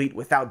complete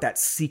without that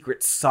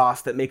secret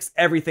sauce that makes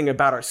everything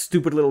about our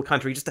stupid little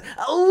country just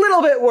a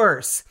little bit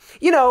worse.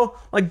 You know,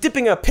 like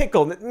dipping a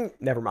pickle.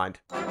 Never mind.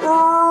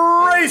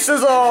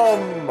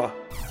 Racism!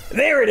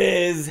 There it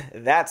is!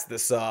 That's the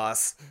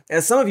sauce.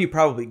 As some of you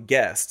probably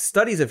guessed,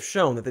 studies have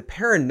shown that the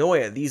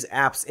paranoia these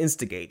apps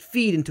instigate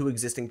feed into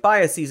existing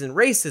biases and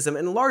racism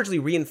and largely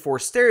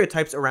reinforce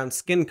stereotypes around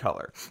skin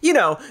color. You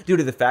know, due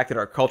to the fact that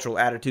our cultural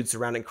attitudes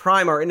surrounding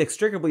crime are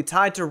inextricably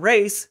tied to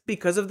race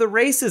because of the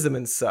racism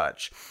and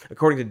such.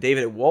 According to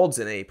David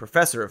Waldson, a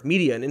professor of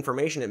media and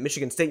information at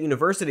Michigan State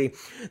University,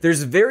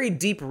 there's very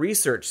deep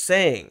research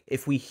saying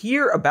if we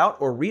hear about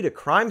or read a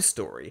crime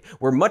story,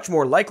 we're much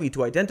more likely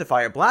to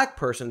identify a black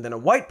person than a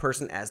white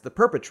person as the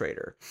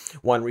perpetrator.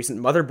 One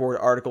recent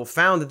Motherboard article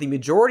found that the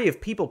majority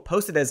of people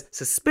posted as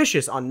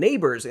suspicious on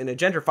Neighbors in a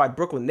gentrified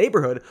Brooklyn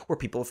neighborhood were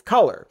people of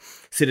color.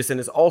 Citizen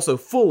is also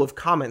full of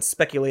comments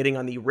speculating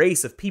on the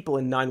race of people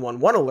in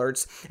 911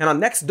 alerts, and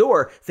on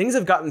Nextdoor, things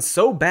have gotten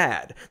so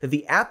bad that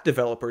the app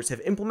developers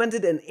have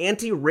implemented an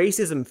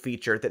anti-racism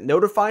feature that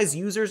notifies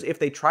users if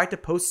they try to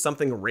post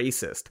something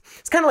racist.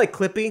 It's kind of like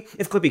Clippy,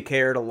 if Clippy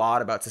cared a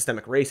lot about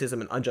systemic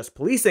racism and unjust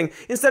policing,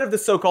 instead of the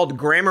so-called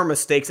grammar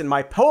mistakes in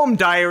my poem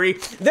diary.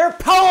 They're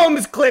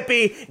poems,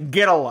 Clippy!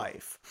 Get a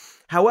life.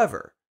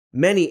 However,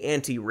 Many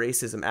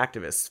anti-racism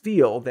activists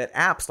feel that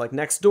apps like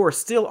Nextdoor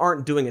still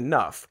aren't doing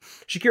enough.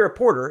 Shakira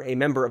Porter, a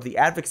member of the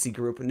advocacy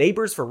group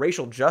Neighbors for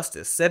Racial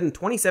Justice, said in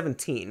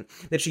 2017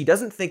 that she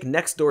doesn't think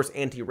Nextdoor's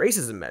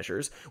anti-racism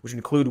measures, which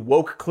include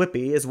woke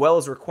Clippy, as well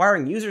as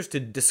requiring users to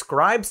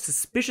describe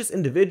suspicious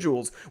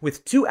individuals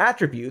with 2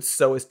 attributes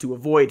so as to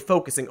avoid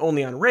focusing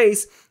only on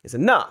race, is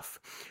enough.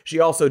 She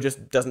also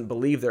just doesn't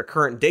believe their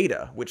current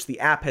data, which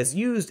the app has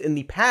used in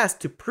the past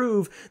to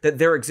prove that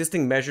their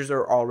existing measures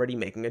are already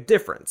making a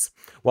difference.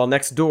 While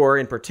Nextdoor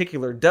in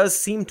particular does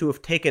seem to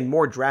have taken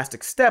more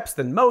drastic steps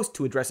than most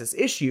to address this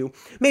issue,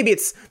 maybe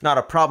it's not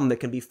a problem that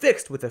can be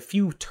fixed with a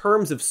few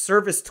terms of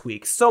service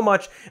tweaks so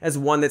much as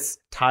one that's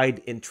tied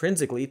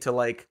intrinsically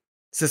to,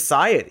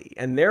 society,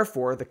 and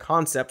therefore the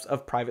concepts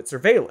of private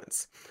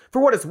surveillance.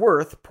 For what it's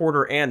worth,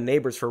 Porter and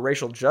Neighbors for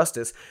Racial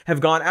Justice have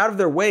gone out of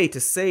their way to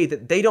say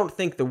that they don't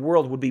think the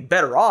world would be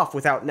better off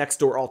without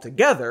Nextdoor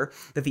altogether,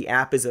 that the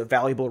app is a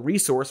valuable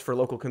resource for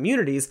local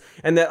communities,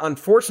 and that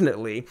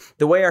unfortunately,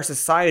 the way our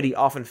society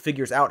often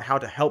figures out how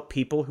to help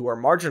people who are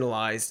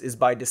marginalized is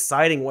by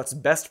deciding what's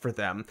best for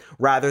them,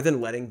 rather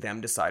than letting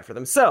them decide for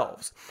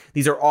themselves.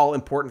 These are all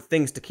important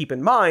things to keep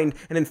in mind,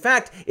 and in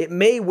fact, it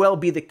may well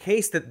be the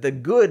case that the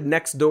good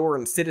Nextdoor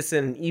and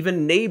Citizen and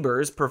even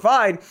Neighbors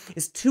provide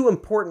is too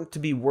important to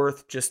be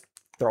worth just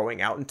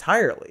throwing out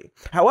entirely.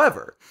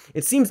 However,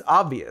 it seems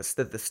obvious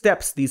that the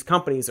steps these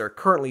companies are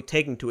currently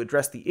taking to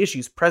address the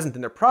issues present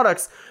in their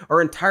products are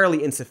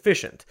entirely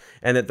insufficient,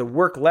 and that the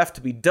work left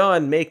to be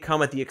done may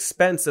come at the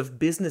expense of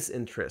business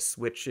interests,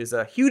 which is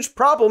a huge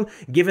problem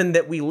given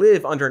that we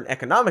live under an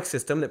economic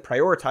system that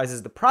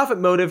prioritizes the profit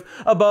motive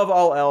above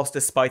all else,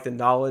 despite the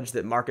knowledge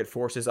that market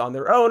forces on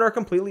their own are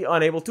completely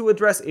unable to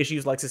address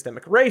issues like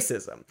systemic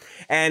racism.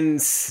 And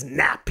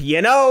snap,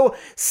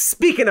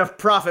 speaking of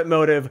profit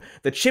motive,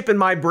 the chip in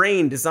my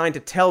brain designed to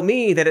tell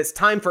me that it's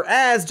time for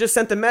ads just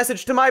sent a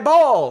message to my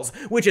balls,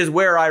 which is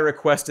where I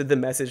requested the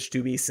message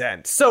to be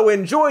sent. So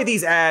enjoy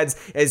these ads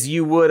as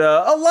you would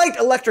a light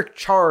electric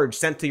charge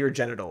sent to your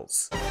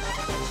genitals.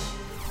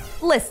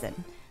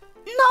 Listen,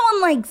 no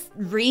one likes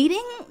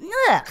reading,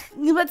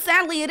 but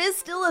sadly it is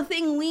still a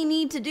thing we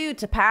need to do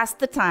to pass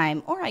the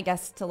time, or I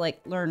guess to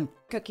learn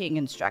cooking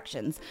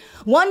instructions.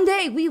 One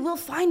day we will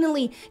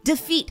finally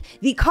defeat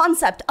the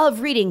concept of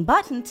reading,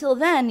 but until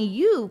then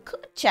you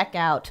could check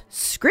out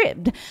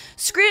Scribd.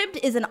 Scribd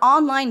is an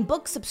online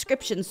book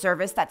subscription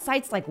service that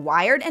sites like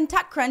Wired and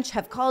TechCrunch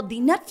have called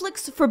the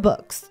Netflix for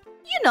books.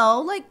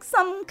 Like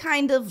some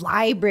kind of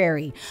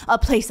library, a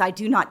place I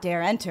do not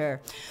dare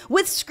enter.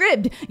 With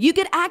Scribd, you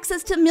get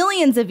access to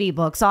millions of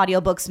ebooks,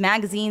 audiobooks,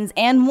 magazines,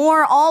 and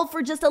more, all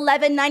for just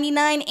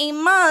 $11.99 a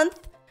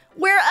month.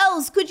 Where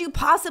else could you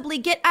possibly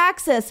get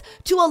access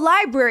to a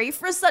library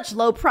for such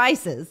low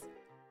prices?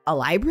 A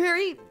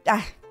library?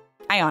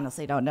 I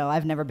honestly don't know.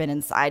 I've never been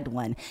inside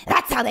one.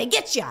 That's how they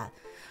get ya.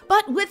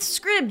 But with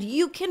Scribd,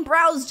 you can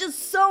browse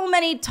just so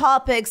many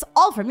topics,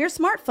 all from your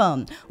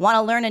smartphone. Want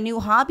to learn a new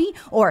hobby,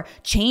 or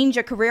change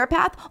a career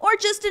path, or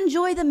just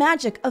enjoy the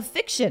magic of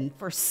fiction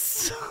for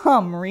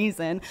some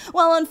reason?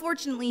 Well,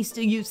 unfortunately,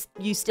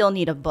 you still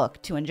need a book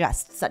to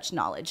ingest such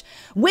knowledge,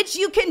 which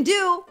you can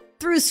do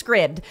through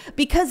Scribd.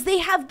 Because they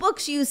have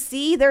books, you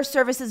see, their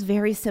service is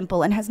very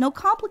simple and has no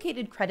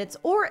complicated credits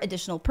or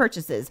additional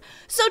purchases.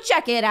 So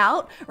check it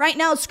out. Right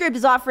now, Scribd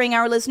is offering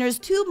our listeners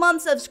 2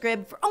 months of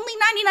Scribd for only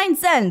 99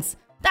 cents.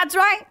 That's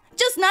right,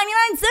 just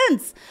 99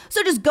 cents.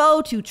 So just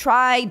go to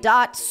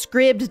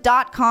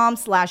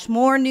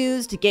try.scribd.com/more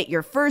news to get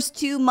your first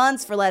 2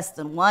 months for less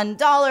than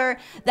 $1.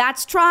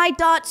 That's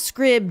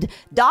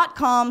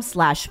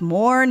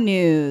try.scribd.com/more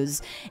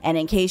news. And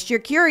in case you're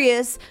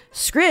curious,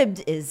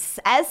 Scribd is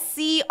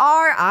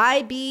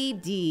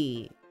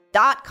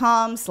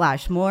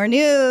SCRIBD.com/more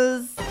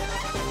news.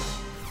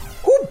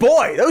 Oh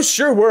boy, those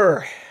sure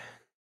were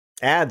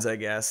ads, I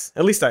guess.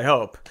 At least I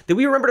hope. Did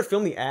we remember to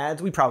film the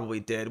ads? We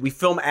probably did. We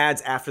film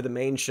ads after the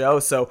main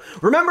show, so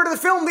remember to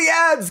film the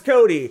ads,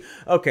 Cody!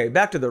 Okay,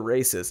 back to the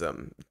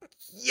racism.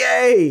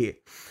 Yay!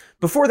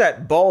 Before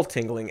that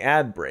ball-tingling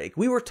ad break,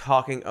 we were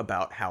talking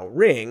about how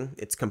Ring,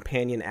 its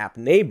companion app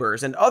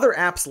Neighbors, and other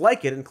apps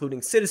like it,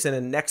 including Citizen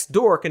and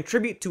Nextdoor,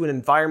 contribute to an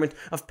environment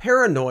of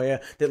paranoia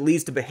that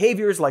leads to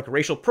behaviors like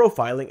racial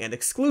profiling and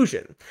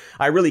exclusion.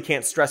 I really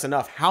can't stress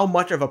enough how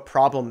much of a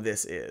problem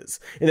this is.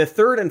 In the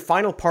third and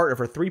final part of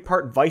her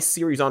 3-part Vice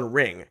series on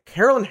Ring,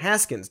 Carolyn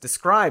Haskins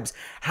describes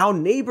how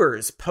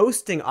Neighbors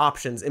posting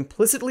options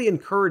implicitly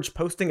encourage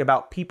posting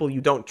about people you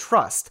don't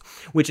trust,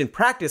 which in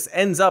practice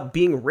ends up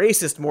being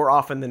racist more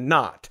often than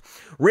not.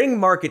 Ring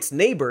markets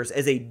Neighbors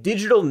as a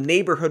digital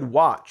neighborhood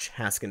watch,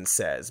 Haskins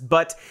says,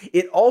 but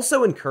it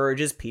also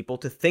encourages people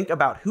to think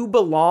about who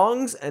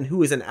belongs and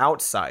who is an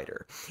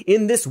outsider.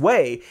 In this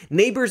way,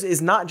 Neighbors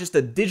is not just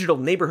a digital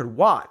neighborhood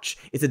watch,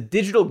 it's a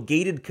digital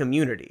gated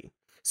community.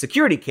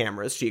 Security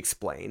cameras, she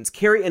explains,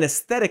 carry an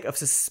aesthetic of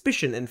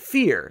suspicion and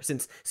fear,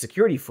 since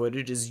security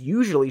footage is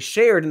usually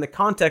shared in the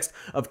context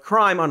of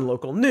crime on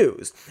local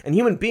news, and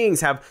human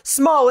beings have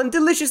small and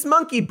delicious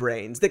monkey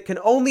brains that can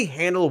only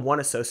handle one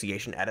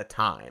association at a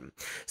time.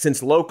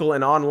 Since local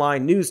and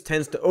online news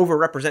tends to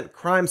overrepresent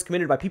crimes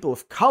committed by people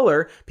of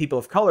color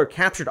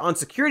captured on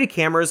security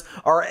cameras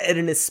are at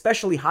an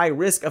especially high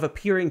risk of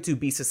appearing to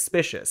be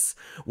suspicious.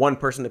 One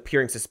person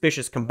appearing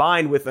suspicious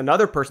combined with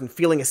another person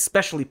feeling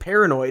especially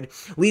paranoid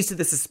leads to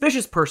the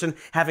suspicious person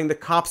having the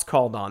cops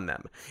called on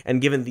them.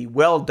 And given the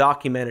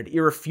well-documented,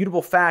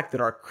 irrefutable fact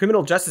that our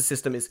criminal justice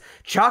system is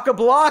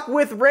chock-a-block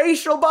with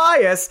racial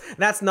bias,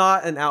 that's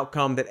not an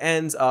outcome that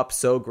ends up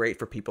so great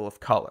for people of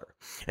color.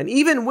 And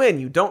even when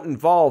you don't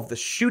involve the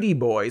shooty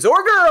boys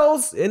or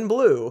girls in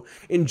blue,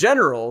 in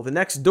general, the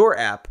Nextdoor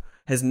app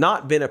has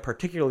not been a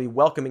particularly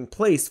welcoming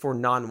place for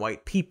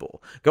non-white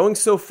people, going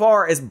so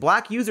far as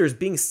black users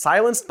being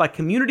silenced by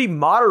community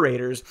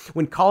moderators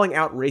when calling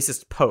out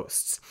racist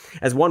posts.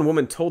 As one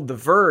woman told The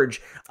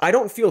Verge, "I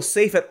don't feel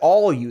safe at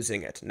all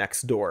using it,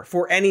 Nextdoor,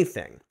 for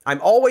anything.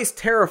 I'm always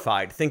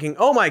terrified, thinking,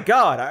 oh my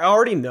god, I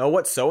already know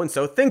what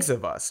so-and-so thinks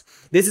of us.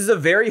 This is a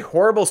very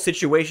horrible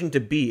situation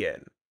to be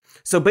in."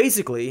 So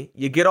basically,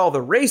 you get all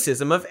the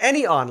racism of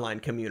any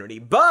online community,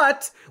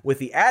 but with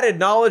the added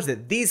knowledge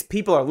that these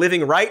people are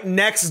living right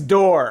next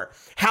door.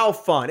 How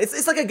fun.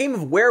 It's like a game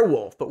of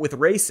werewolf, but with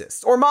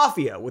racists, or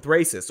mafia with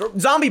racists, or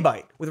zombie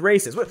bite with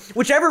racists,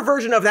 whichever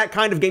version of that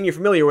kind of game you're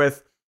familiar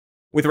with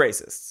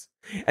racists.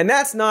 And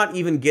that's not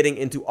even getting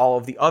into all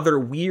of the other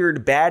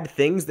weird, bad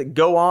things that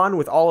go on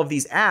with all of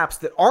these apps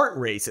that aren't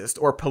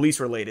racist or police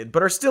related,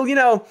 but are still,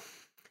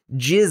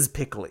 jizz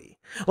pickly.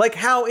 Like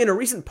how in a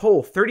recent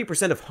poll,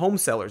 30% of home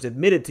sellers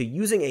admitted to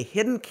using a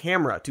hidden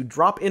camera to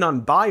drop in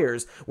on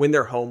buyers when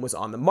their home was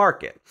on the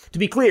market. To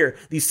be clear,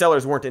 these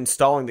sellers weren't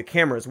installing the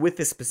cameras with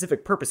this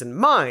specific purpose in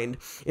mind.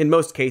 In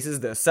most cases,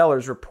 the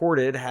sellers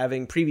reported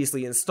having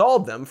previously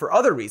installed them for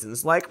other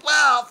reasons, like,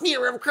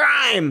 fear of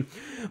crime.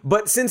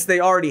 But since they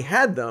already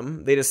had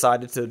them, they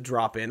decided to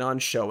drop in on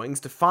showings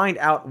to find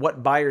out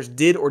what buyers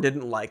did or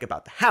didn't like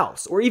about the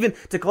house, or even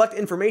to collect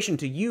information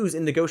to use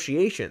in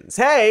negotiations.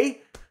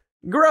 Hey!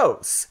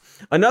 Gross.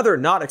 Another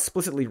not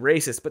explicitly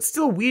racist, but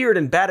still weird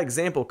and bad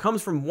example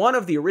comes from one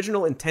of the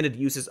original intended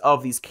uses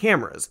of these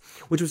cameras,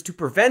 which was to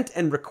prevent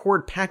and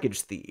record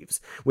package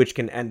thieves, which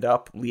can end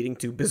up leading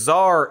to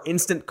bizarre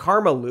instant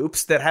karma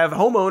loops that have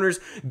homeowners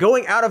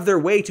going out of their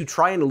way to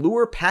try and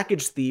lure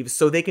package thieves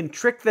so they can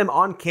trick them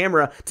on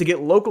camera to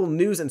get local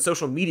news and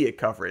social media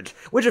coverage,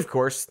 which of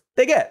course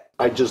they get.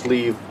 I just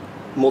leave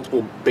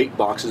multiple bait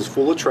boxes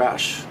full of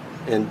trash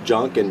and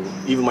junk, and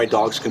even my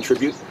dogs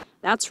contribute.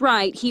 That's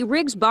right. He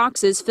rigs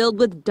boxes filled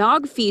with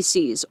dog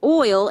feces,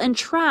 oil, and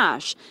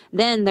trash.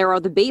 Then there are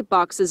the bait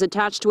boxes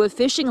attached to a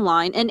fishing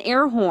line and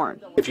air horn.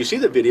 If you see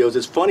the videos,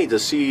 it's funny to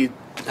see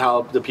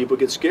how the people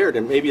get scared,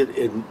 and maybe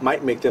it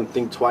might make them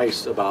think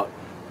twice about,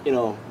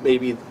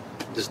 maybe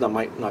this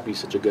might not be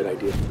such a good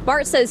idea.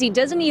 Bart says he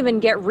doesn't even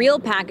get real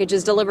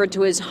packages delivered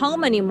to his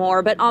home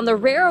anymore, but on the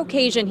rare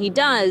occasion he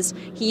does,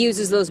 he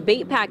uses those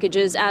bait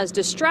packages as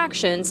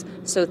distractions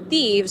so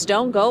thieves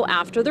don't go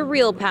after the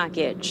real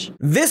package.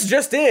 This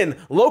just in,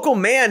 local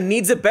man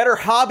needs a better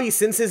hobby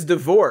since his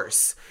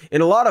divorce.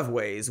 In a lot of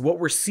ways, what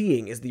we're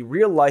seeing is the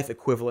real-life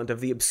equivalent of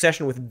the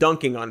obsession with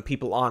dunking on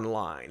people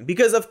online.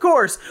 Because, of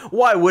course,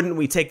 why wouldn't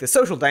we take the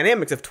social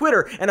dynamics of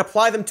Twitter and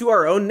apply them to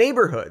our own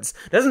neighborhoods?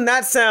 Doesn't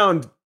that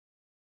sound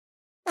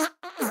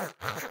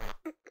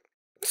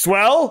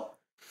swell?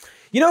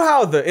 You know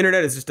how the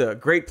internet is just a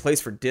great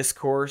place for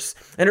discourse?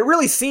 And it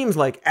really seems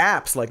like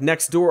apps like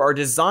Nextdoor are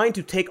designed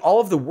to take all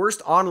of the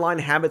worst online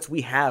habits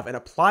we have and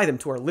apply them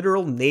to our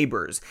literal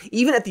neighbors,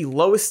 even at the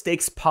lowest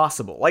stakes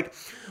possible. Like,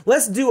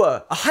 let's do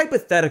a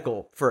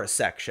hypothetical for a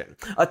section.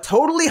 A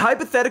totally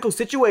hypothetical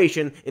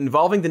situation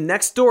involving the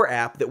Nextdoor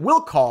app that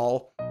we'll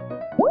call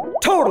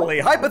Totally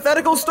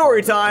Hypothetical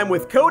Storytime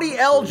with Cody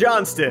L.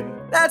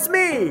 Johnston. That's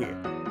me!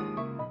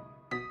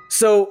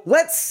 So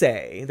let's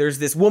say there's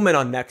this woman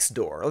on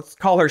Nextdoor. Let's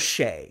call her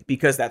Shay,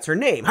 because that's her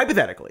name,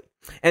 hypothetically.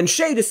 And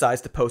Shay decides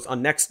to post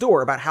on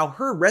Nextdoor about how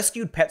her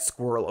rescued pet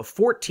squirrel of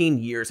 14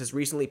 years has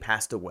recently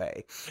passed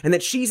away, and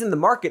that she's in the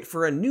market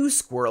for a new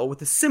squirrel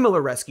with a similar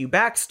rescue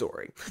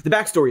backstory. The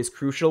backstory is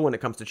crucial when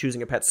it comes to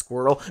choosing a pet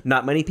squirrel.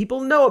 Not many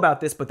people know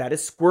about this, but that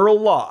is squirrel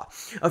law.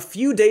 A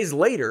few days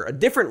later, a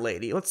different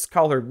lady, let's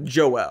call her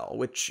Joelle,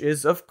 which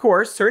is, of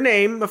course, her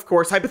name, of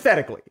course,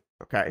 hypothetically,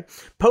 okay,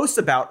 posts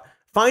about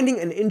finding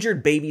an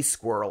injured baby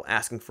squirrel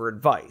asking for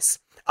advice.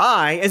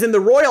 I, as in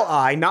the royal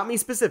I, not me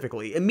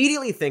specifically,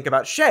 immediately think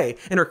about Shay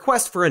and her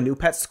quest for a new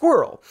pet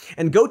squirrel,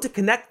 and go to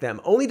connect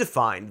them only to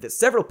find that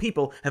several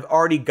people have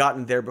already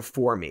gotten there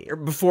before me, or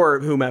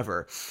before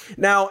whomever.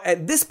 Now,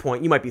 at this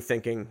point, you might be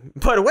thinking,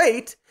 but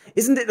wait,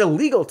 Isn't it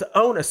illegal to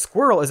own a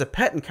squirrel as a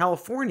pet in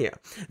California?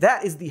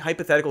 That is the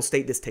hypothetical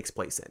state this takes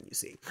place in, you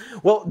see.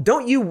 Well,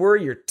 don't you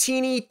worry your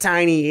teeny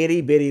tiny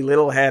itty bitty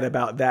little head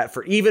about that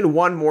for even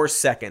one more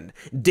second.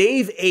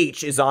 Dave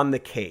H. is on the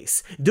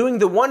case, doing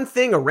the one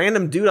thing a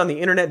random dude on the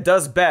internet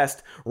does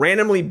best,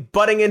 randomly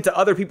butting into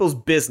other people's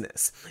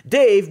business.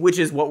 Dave, which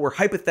is what we're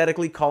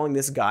hypothetically calling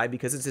this guy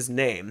because it's his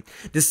name,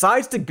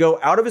 decides to go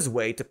out of his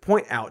way to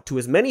point out to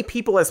as many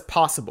people as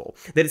possible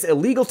that it's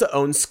illegal to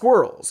own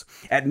squirrels.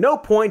 At no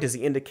point does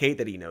he indicate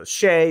that he knows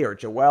Shay or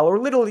Joelle or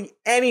literally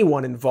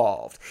anyone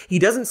involved. He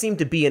doesn't seem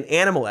to be an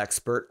animal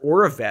expert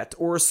or a vet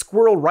or a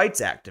squirrel rights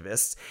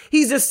activist.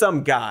 He's just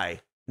some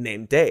guy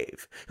named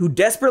Dave, who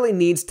desperately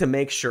needs to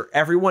make sure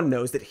everyone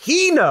knows that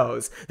he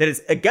knows that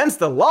it's against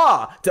the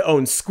law to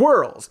own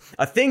squirrels,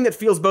 a thing that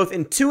feels both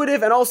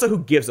intuitive and also who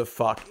gives a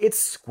fuck. It's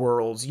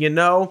squirrels, you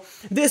know?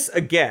 This,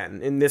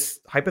 again, in this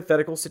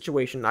hypothetical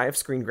situation I have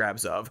screen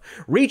grabs of,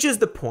 reaches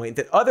the point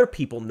that other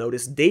people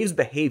notice Dave's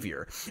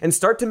behavior and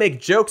start to make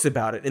jokes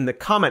about it in the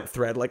comment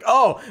thread, like,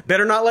 oh,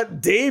 better not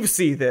let Dave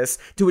see this,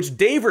 to which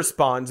Dave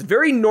responds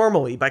very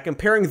normally by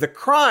comparing the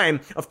crime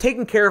of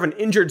taking care of an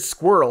injured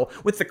squirrel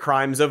with the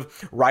crimes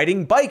of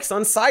riding bikes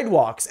on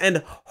sidewalks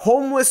and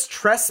homeless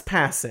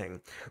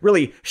trespassing.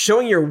 Really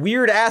showing your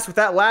weird ass with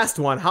that last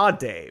one, huh,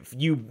 Dave?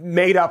 You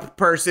made up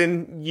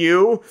person,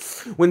 you.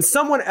 When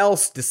someone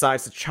else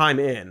decides to chime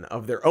in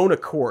of their own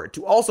accord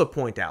to also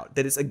point out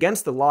that it's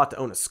against the law to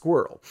own a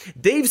squirrel,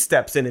 Dave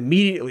steps in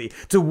immediately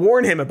to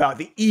warn him about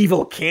the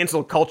evil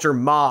cancel culture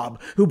mob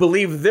who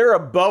believe they're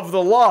above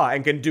the law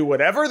and can do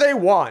whatever they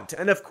want.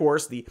 And of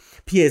course, the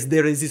pièce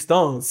de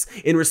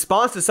résistance in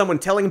response to someone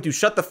telling him to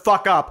shut the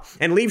fuck up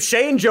and leave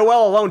Shay and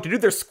Joelle alone to do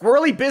their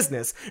squirrely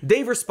business,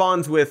 Dave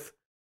responds with,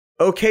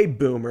 "Okay,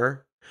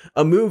 boomer."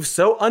 A move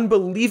so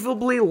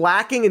unbelievably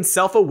lacking in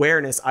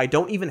self-awareness, I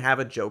don't even have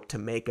a joke to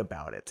make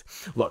about it.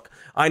 Look,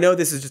 I know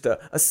this is just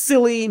a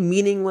silly,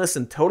 meaningless,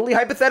 and totally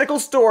hypothetical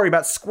story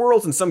about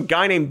squirrels and some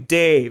guy named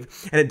Dave,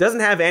 and it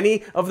doesn't have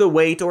any of the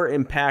weight or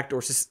impact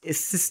or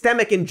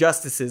systemic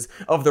injustices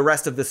of the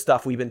rest of the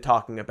stuff we've been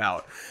talking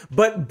about.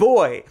 But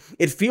boy,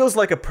 it feels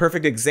like a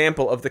perfect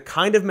example of the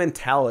kind of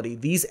mentality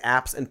these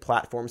apps and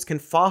platforms can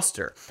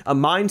foster. A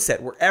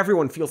mindset where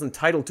everyone feels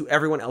entitled to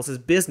everyone else's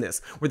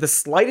business, where the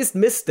slightest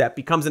misstep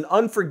becomes an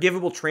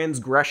unforgivable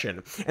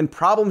transgression, and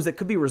problems that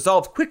could be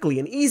resolved quickly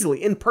and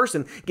easily in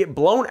person get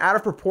blown out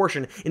of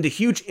proportion into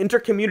huge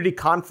inter-community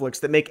conflicts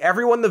that make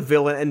everyone the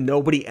villain and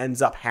nobody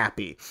ends up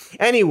happy.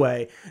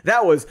 Anyway,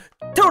 that was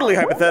totally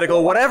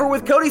hypothetical, whatever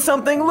with Cody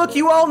something. Look,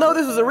 you all know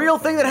this is a real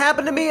thing that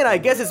happened to me, and I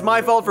guess it's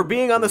my fault for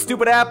being on the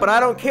stupid app, but I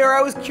don't care,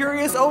 I was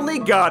curious, only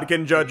God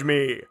can judge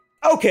me.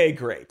 Okay,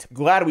 great.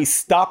 Glad we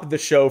stopped the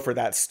show for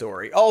that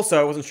story.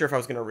 Also, I wasn't sure if I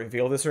was going to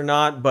reveal this or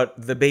not, but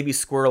the baby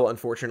squirrel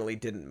unfortunately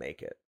didn't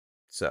make it.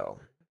 So,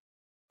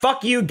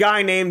 fuck you,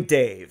 guy named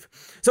Dave.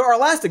 So our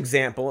last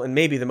example, and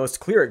maybe the most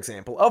clear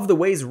example, of the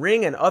ways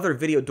Ring and other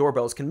video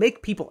doorbells can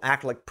make people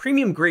act like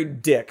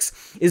premium-grade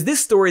dicks is this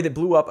story that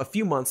blew up a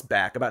few months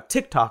back about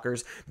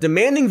TikTokers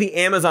demanding the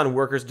Amazon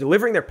workers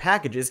delivering their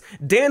packages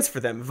dance for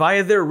them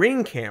via their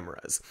Ring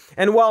cameras.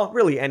 And while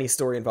really any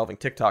story involving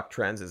TikTok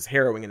trends is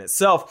harrowing in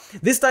itself,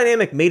 this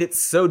dynamic made it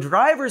so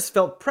drivers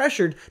felt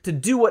pressured to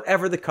do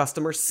whatever the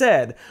customer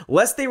said,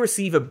 lest they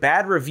receive a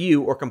bad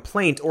review or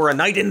complaint or a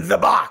night in the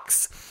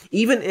box.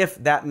 Even if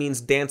that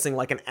means dancing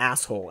like an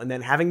asshole and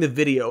then having the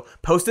video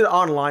posted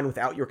online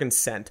without your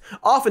consent,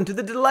 often to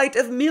the delight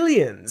of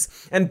millions.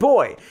 And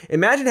boy,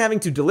 imagine having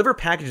to deliver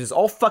packages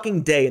all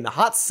fucking day in the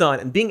hot sun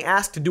and being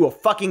asked to do a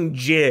fucking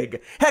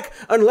jig. Heck,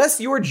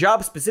 unless your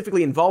job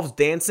specifically involves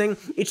dancing,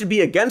 it should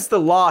be against the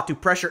law to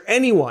pressure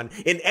anyone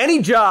in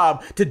any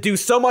job to do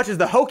so much as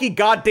the hokey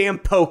goddamn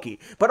pokey.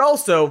 But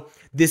also,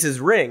 this is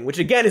Ring, which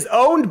again is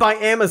owned by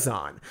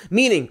Amazon,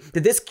 meaning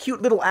that this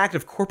cute little act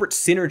of corporate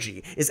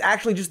synergy is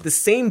actually just the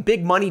same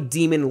big money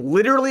demon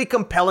literally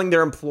compelling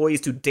their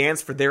employees to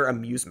dance for their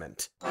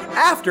amusement.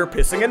 After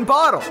pissing in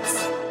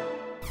bottles.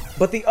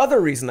 But the other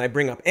reason I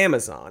bring up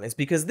Amazon is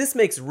because this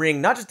makes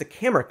Ring not just a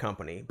camera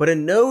company, but a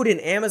node in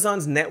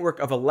Amazon's network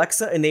of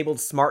Alexa-enabled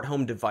smart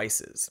home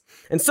devices.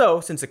 And so,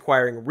 since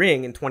acquiring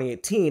Ring in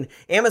 2018,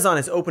 Amazon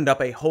has opened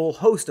up a whole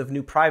host of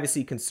new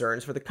privacy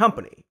concerns for the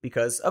company,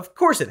 because of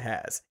course it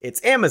has.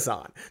 It's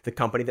Amazon, the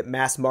company that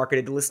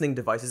mass-marketed listening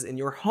devices in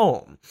your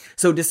home.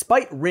 So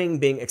despite Ring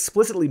being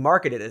explicitly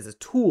marketed as a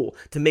tool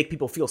to make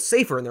people feel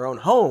safer in their own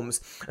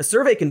homes, a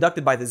survey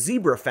conducted by The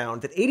Zebra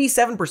found that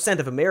 87%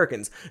 of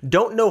Americans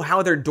don't know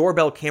how their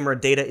doorbell camera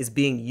data is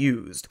being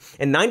used,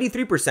 and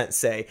 93%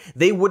 say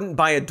they wouldn't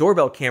buy a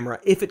doorbell camera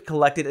if it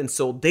collected and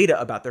sold data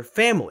about their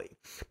family.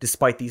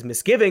 Despite these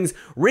misgivings,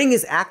 Ring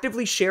is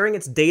actively sharing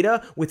its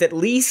data with at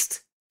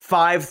least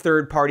 5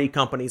 third-party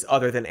companies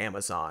other than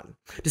Amazon,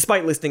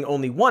 despite listing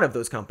only one of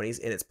those companies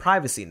in its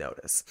privacy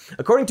notice.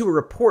 According to a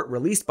report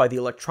released by the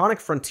Electronic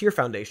Frontier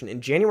Foundation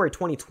in January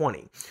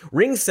 2020,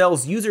 Ring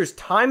sells users'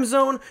 time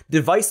zone,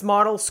 device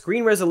model,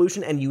 screen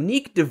resolution, and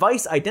unique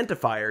device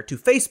identifier to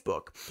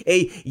Facebook,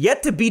 a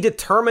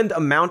yet-to-be-determined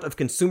amount of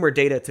consumer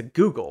data to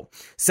Google,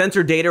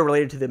 sensor data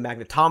related to the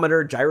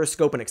magnetometer,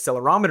 gyroscope, and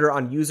accelerometer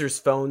on users'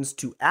 phones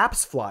to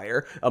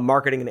AppsFlyer, a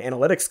marketing and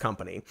analytics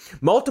company,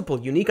 multiple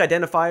unique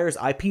identifiers,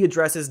 IP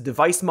addresses,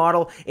 device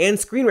model, and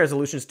screen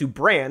resolutions to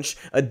Branch,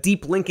 a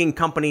deep linking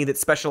company that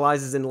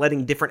specializes in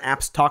letting different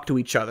apps talk to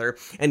each other,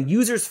 and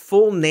users'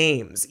 full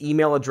names,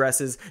 email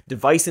addresses,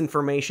 device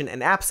information,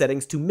 and app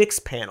settings to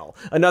Mixpanel,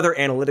 another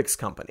analytics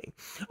company.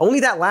 Only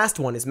that last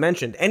one is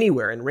mentioned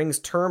anywhere in Ring's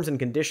terms and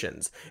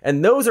conditions,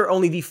 and those are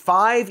only the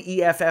 5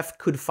 EFF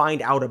could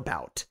find out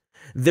about.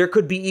 There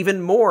could be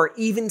even more,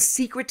 even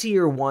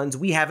secretier ones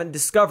we haven't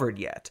discovered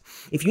yet.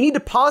 If you need to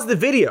pause the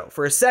video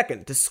for a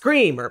second to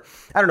scream or,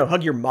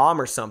 hug your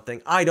mom or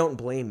something, I don't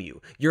blame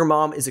you. Your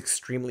mom is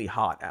extremely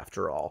hot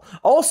after all.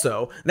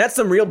 Also, that's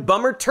some real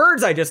bummer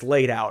turds I just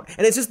laid out,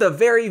 and it's just the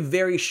very,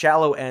 very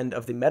shallow end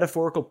of the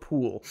metaphorical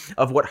pool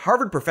of what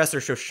Harvard professor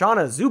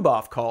Shoshana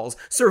Zuboff calls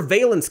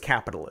surveillance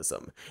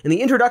capitalism. In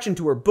the introduction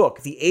to her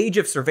book, The Age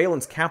of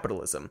Surveillance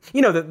Capitalism,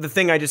 the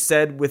thing I just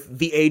said with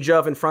the age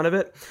of in front of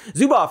it,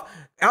 Zuboff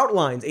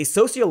outlines a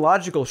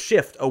sociological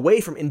shift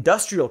away from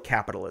industrial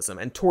capitalism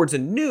and towards a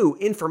new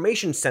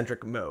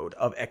information-centric mode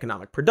of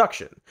economic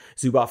production.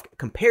 Zuboff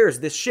compares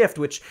this shift,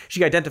 which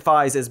she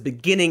identifies as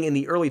beginning in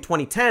the early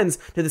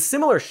 2010s, to the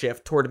similar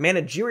shift toward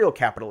managerial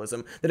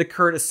capitalism that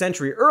occurred a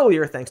century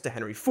earlier thanks to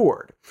Henry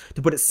Ford.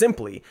 To put it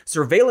simply,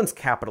 surveillance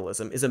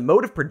capitalism is a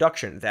mode of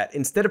production that,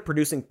 instead of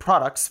producing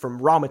products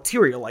from raw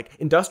material like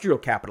industrial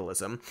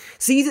capitalism,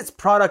 sees its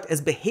product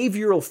as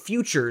behavioral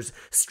futures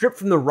stripped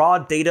from the raw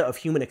data of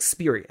human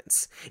experience.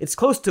 It's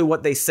close to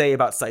what they say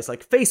about sites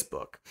like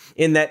Facebook,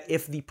 in that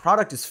if the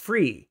product is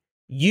free,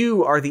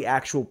 you are the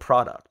actual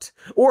product.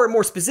 Or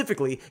more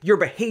specifically, your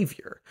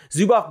behavior.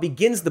 Zuboff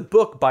begins the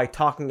book by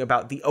talking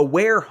about the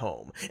Aware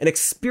Home, an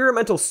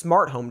experimental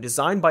smart home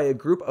designed by a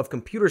group of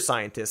computer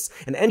scientists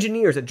and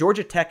engineers at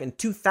Georgia Tech in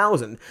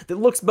 2000 that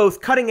looks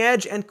both cutting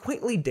edge and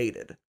quaintly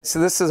dated. So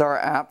this is our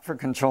app for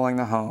controlling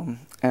the home,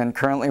 and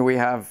currently we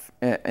have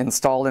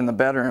installed in the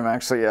bedroom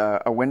actually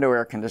a window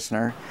air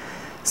conditioner,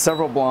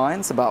 several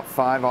blinds, about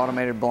 5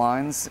 automated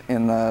blinds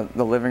in the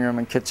living room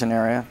and kitchen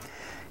area,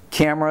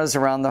 cameras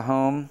around the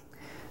home,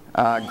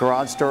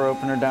 garage door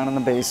opener down in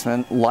the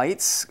basement,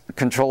 lights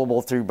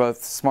controllable through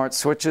both smart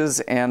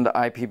switches and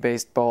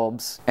IP-based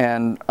bulbs,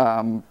 and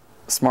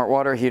smart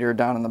water heater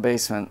down in the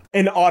basement.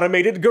 An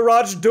automated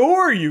garage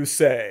door, you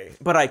say?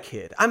 But I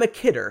kid. I'm a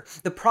kidder.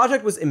 The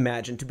project was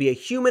imagined to be a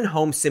human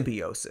home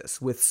symbiosis,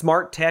 with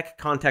smart tech,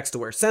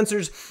 context-aware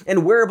sensors,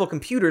 and wearable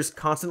computers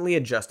constantly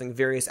adjusting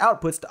various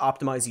outputs to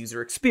optimize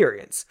user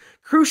experience.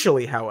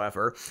 Crucially,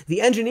 however,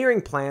 the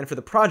engineering plan for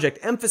the project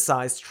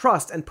emphasized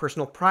trust and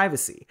personal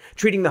privacy,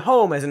 treating the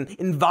home as an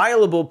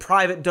inviolable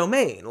private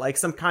domain, like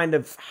some kind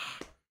of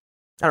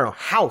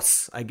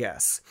house, I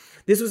guess.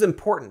 This was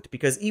important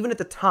because even at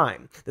the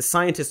time, the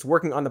scientists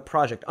working on the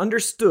project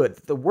understood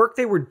that the work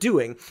they were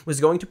doing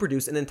was going to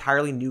produce an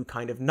entirely new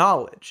kind of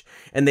knowledge,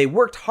 and they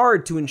worked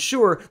hard to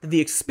ensure that the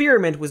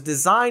experiment was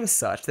designed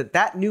such that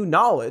that new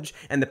knowledge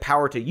and the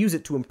power to use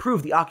it to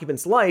improve the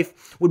occupant's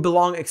life would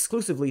belong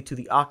exclusively to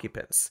the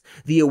occupants.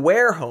 The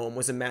Aware Home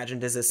was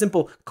imagined as a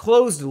simple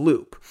closed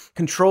loop,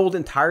 controlled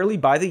entirely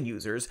by the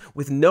users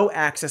with no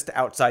access to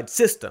outside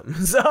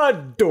systems.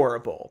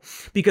 Adorable.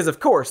 Because of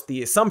course,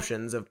 the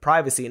assumptions of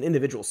privacy and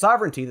individual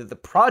sovereignty that the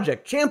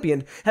project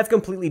championed have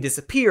completely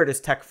disappeared as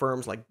tech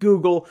firms like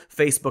Google,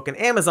 Facebook, and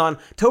Amazon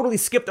totally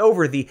skipped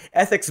over the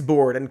ethics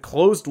board and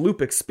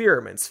closed-loop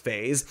experiments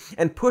phase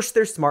and pushed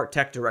their smart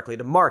tech directly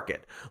to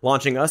market,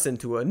 launching us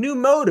into a new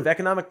mode of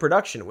economic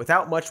production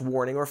without much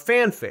warning or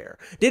fanfare.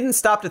 Didn't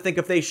stop to think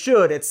if they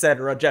should,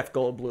 etc., Jeff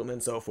Goldblum,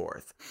 and so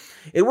forth.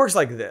 It works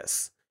like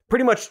this.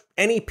 Pretty much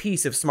any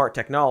piece of smart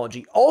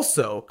technology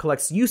also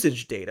collects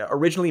usage data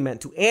originally meant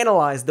to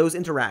analyze those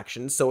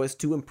interactions so as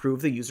to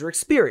improve the user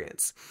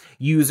experience.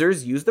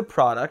 Users use the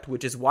product,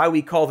 which is why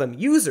we call them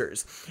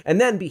users, and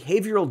then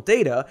behavioral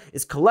data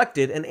is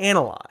collected and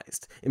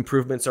analyzed.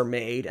 Improvements are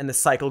made, and the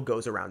cycle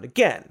goes around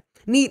again.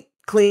 Neat,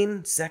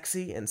 clean,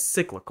 sexy, and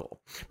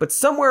cyclical. But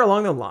somewhere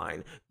along the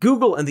line,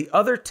 Google and the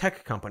other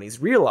tech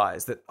companies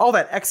realized that all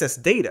that excess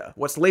data,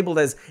 what's labeled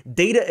as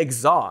data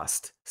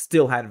exhaust,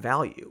 still had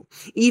value.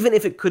 Even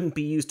if it couldn't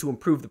be used to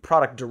improve the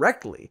product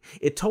directly,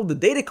 it told the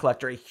data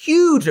collector a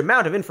huge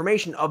amount of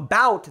information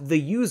about the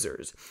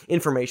users,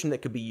 information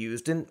that could be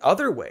used in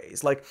other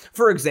ways, like,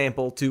 for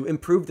example, to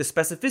improve the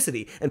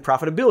specificity and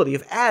profitability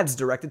of ads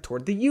directed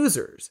toward the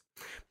users.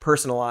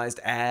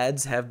 Personalized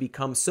ads have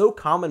become so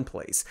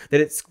commonplace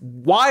that it's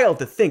wild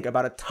to think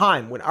about a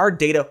time when our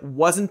data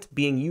wasn't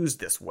being used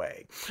this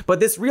way. But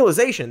this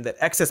realization that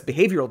excess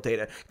behavioral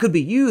data could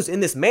be used in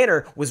this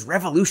manner was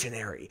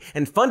revolutionary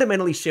and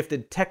fundamentally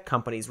shifted tech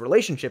companies'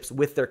 relationships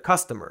with their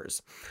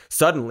customers.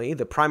 Suddenly,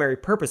 the primary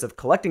purpose of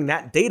collecting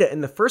that data in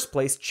the first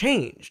place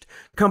changed.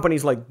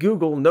 Companies like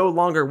Google no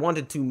longer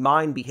wanted to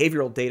mine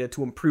behavioral data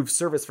to improve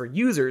service for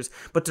users,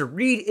 but to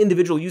read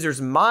individual users'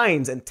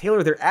 minds and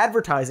tailor their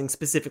advertising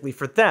specifically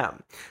for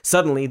them.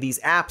 Suddenly, these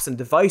apps and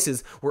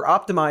devices were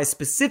optimized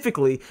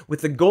specifically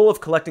with the goal of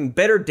collecting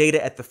better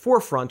data at the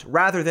forefront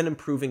rather than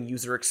improving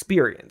user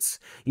experience.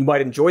 You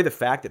might enjoy the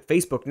fact that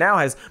Facebook now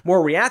has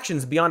more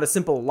reactions beyond a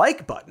simple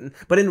like button,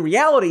 but in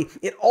reality,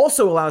 it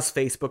also allows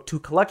Facebook to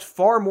collect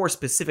far more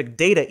specific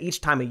data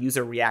each time a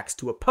user reacts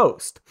to a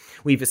post.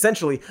 We've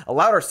essentially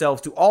allowed ourselves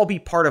to all be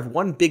part of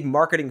one big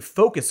marketing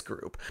focus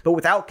group, but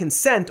without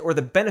consent or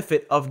the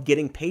benefit of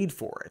getting paid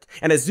for it.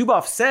 And as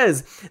Zuboff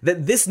says,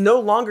 that this no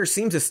longer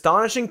seems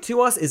astonishing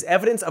to us is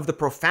evidence of the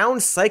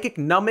profound psychic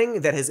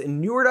numbing that has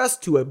inured us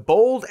to a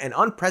bold and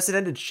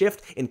unprecedented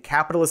shift in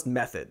capitalist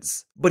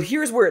methods. But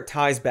here's where it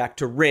ties back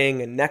to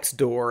Ring and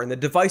Nextdoor and the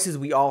devices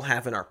we all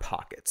have in our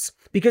pockets.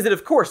 Because it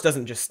of course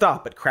doesn't just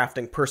stop at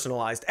crafting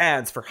personalized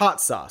ads for hot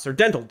sauce or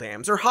dental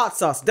dams or hot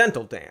sauce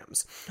dental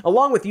dams.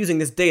 Along with using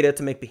this data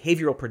to make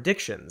behavioral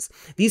predictions,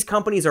 these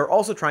companies are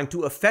also trying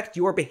to affect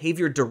your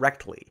behavior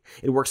directly.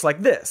 It works like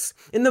this.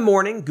 In the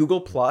morning,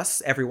 Google+,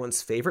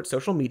 everyone's favorite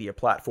social media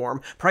platform,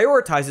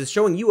 prioritizes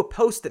showing you a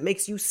post that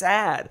makes you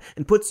sad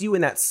and puts you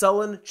in that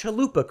sullen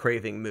chalupa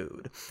craving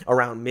mood.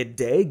 Around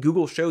midday,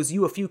 Google shows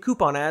you a few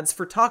coupon ads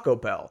for Taco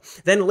Bell.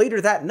 Then later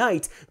that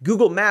night,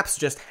 Google Maps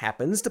just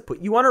happens to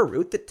put you on a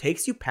route that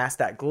takes you past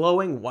that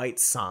glowing white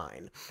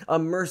sign. A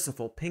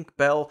merciful pink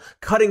bell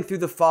cutting through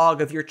the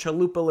fog of your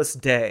chalupaless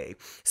day.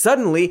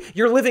 Suddenly,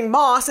 you're living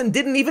moss and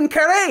didn't even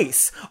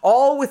caresse,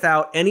 all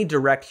without any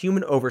direct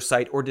human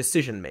oversight or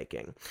decision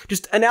making.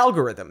 Just an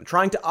algorithm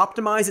trying to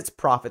optimize its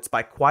profits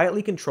by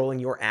quietly controlling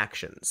your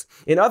actions.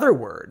 In other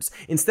words,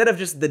 instead of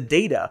just the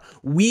data,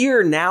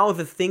 we're now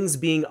the things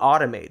being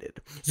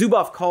automated.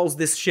 Zuboff calls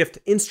this shift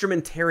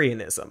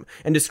instrumentarianism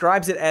and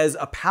describes it as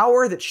a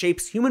power that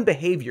shapes human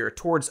behavior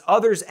towards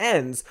others'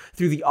 ends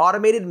through the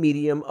automated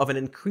medium of an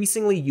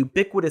increasingly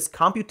ubiquitous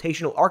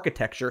computational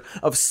architecture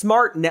of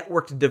smart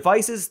networked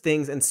devices,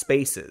 things, and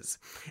spaces.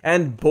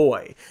 And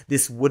boy,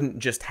 this wouldn't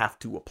just have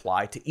to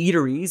apply to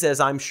eateries, as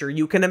I'm sure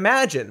you can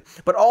imagine,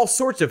 but all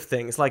sorts of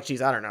things like,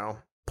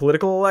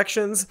 political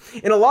elections.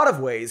 In a lot of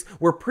ways,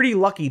 we're pretty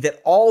lucky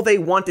that all they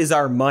want is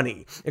our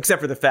money,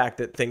 except for the fact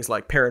that things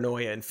like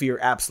paranoia and fear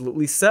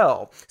absolutely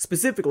sell.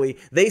 Specifically,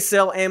 they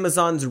sell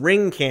Amazon's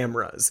Ring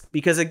cameras,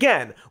 because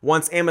again,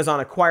 once Amazon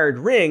acquired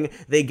Ring,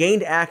 they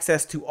gained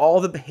access to all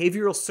the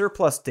behavioral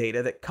surplus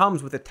data that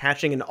comes with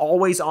attaching an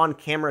always-on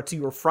camera to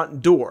your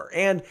front door,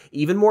 and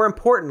even more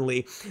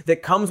importantly,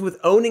 that comes with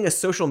owning a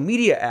social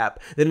media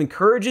app that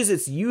encourages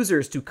its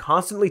users to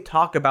constantly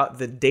talk about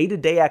the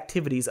day-to-day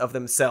activities of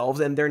themselves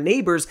and their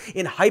neighbors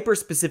in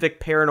hyper-specific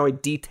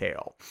paranoid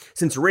detail.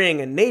 Since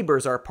Ring and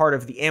Neighbors are part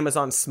of the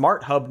Amazon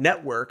Smart Hub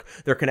network,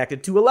 they're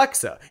connected to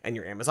Alexa and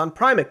your Amazon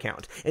Prime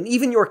account, and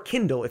even your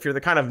Kindle if you're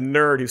the kind of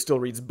nerd who still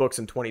reads books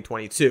in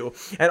 2022.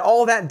 And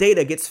all that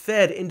data gets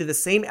fed into the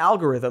same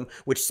algorithm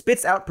which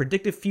spits out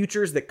predictive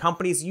futures that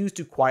companies use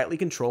to quietly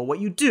control what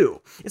you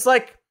do. It's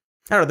like,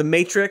 The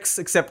Matrix,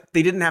 except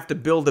they didn't have to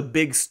build a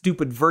big,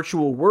 stupid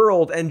virtual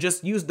world and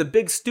just use the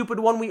big, stupid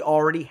one we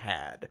already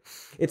had.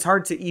 It's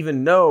hard to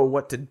even know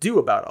what to do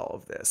about all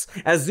of this.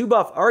 As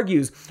Zuboff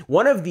argues,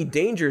 one of the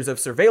dangers of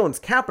surveillance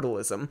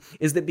capitalism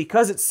is that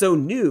because it's so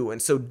new and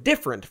so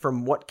different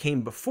from what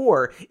came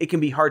before, it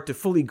can be hard to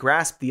fully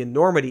grasp the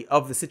enormity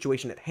of the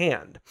situation at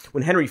hand.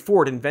 When Henry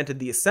Ford invented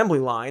the assembly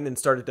line and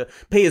started to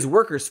pay his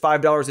workers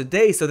 $5 a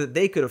day so that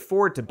they could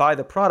afford to buy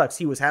the products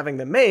he was having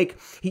them make,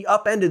 he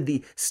upended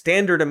the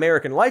standard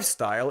American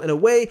lifestyle in a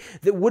way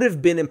that would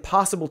have been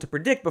impossible to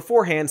predict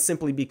beforehand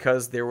simply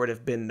because there would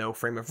have been no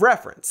frame of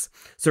reference.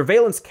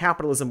 Surveillance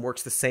capitalism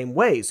works the same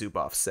way,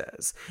 Zuboff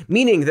says,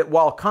 meaning that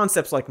while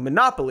concepts like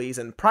monopolies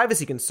and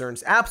privacy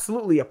concerns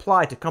absolutely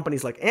apply to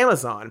companies like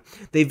Amazon,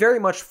 they very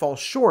much fall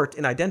short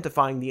in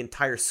identifying the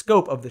entire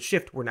scope of the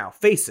shift we're now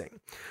facing.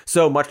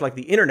 So much like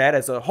the internet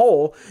as a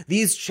whole,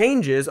 these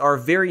changes are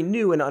very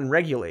new and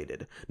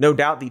unregulated. No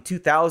doubt the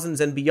 2000s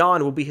and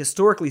beyond will be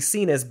historically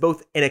seen as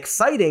both an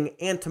exciting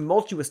and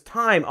tumultuous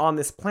time on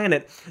this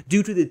planet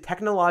due to the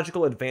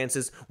technological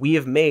advances we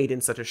have made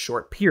in such a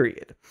short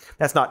period.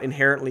 That's not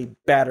inherently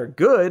bad or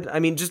good. I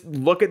mean, just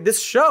look at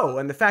this show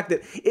and the fact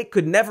that it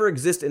could never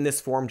exist in this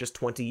form just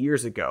 20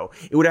 years ago.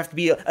 It would have to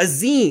be a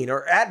zine,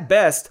 or at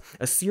best,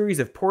 a series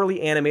of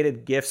poorly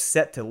animated GIFs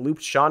set to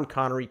looped Sean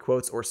Connery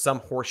quotes or some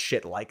horse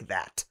shit like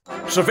that.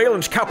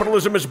 Surveillance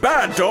capitalism is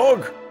bad,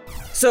 dog!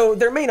 So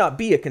there may not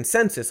be a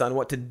consensus on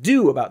what to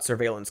do about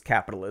surveillance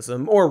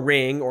capitalism, or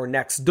Ring, or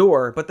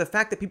Nextdoor, but the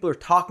fact that people are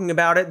talking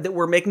about it, that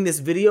we're making this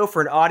video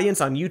for an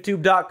audience on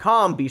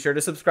youtube.com, be sure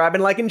to subscribe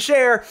and like and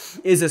share,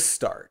 is a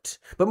start.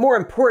 But more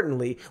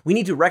importantly, we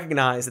need to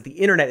recognize that the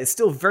internet is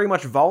still very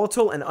much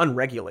volatile and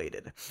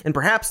unregulated, and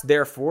perhaps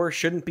therefore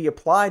shouldn't be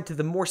applied to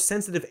the more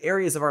sensitive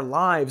areas of our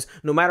lives,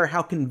 no matter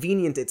how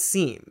convenient it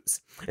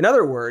seems. In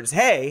other words,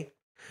 hey,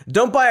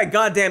 don't buy a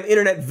goddamn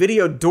internet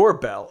video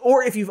doorbell.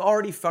 Or if you've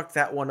already fucked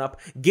that one up,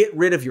 get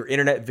rid of your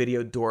internet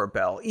video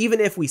doorbell.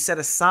 Even if we set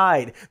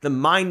aside the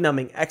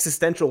mind-numbing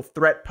existential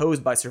threat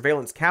posed by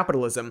surveillance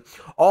capitalism,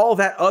 all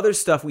that other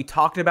stuff we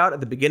talked about at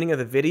the beginning of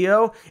the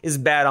video is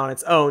bad on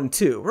its own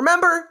too.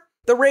 Remember?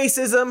 The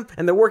racism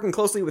and the working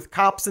closely with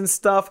cops and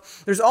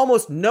stuff. There's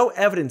almost no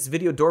evidence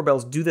video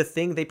doorbells do the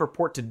thing they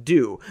purport to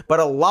do, but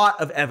a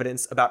lot of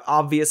evidence about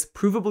obvious,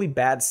 provably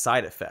bad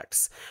side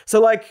effects. So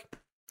like,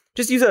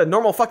 just use a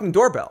normal fucking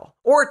doorbell.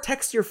 Or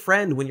text your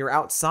friend when you're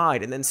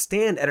outside and then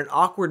stand at an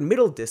awkward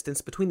middle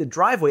distance between the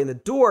driveway and the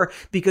door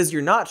because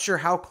you're not sure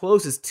how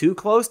close is too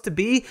close to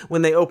be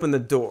when they open the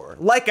door.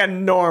 Like a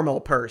normal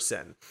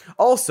person.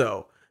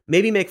 Also,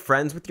 maybe make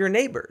friends with your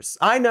neighbors.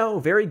 I know,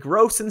 very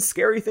gross and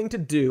scary thing to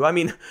do. I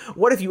mean,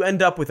 what if you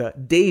end up with a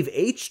Dave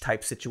H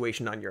type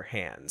situation on your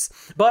hands?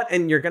 But,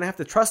 and you're gonna have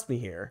to trust me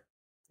here,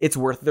 it's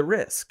worth the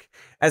risk.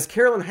 As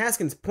Carolyn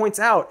Haskins points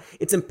out,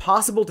 it's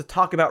impossible to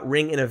talk about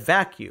Ring in a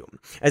vacuum,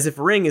 as if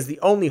Ring is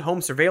the only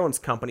home surveillance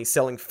company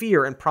selling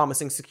fear and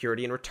promising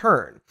security in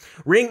return.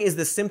 Ring is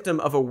the symptom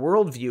of a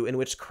worldview in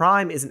which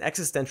crime is an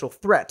existential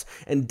threat,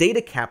 and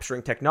data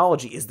capturing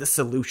technology is the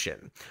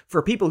solution.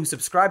 For people who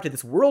subscribe to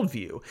this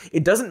worldview,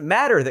 it doesn't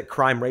matter that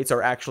crime rates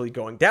are actually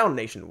going down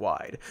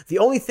nationwide. The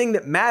only thing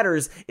that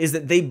matters is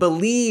that they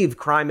believe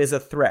crime is a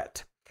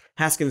threat.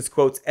 Haskins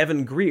quotes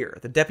Evan Greer,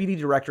 the deputy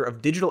director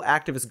of digital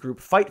activist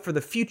group Fight for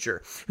the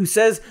Future, who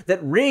says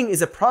that Ring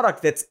is a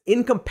product that's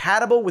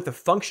incompatible with a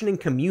functioning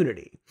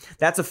community.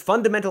 That's a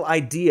fundamental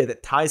idea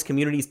that ties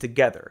communities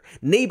together.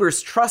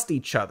 Neighbors trust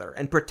each other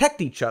and protect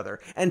each other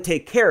and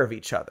take care of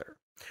each other.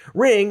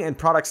 Ring and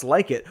products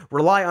like it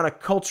rely on a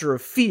culture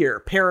of fear,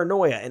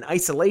 paranoia, and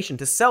isolation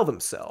to sell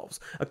themselves.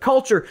 A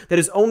culture that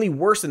has only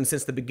worsened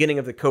since the beginning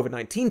of the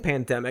COVID-19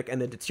 pandemic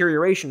and the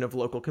deterioration of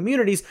local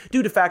communities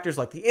due to factors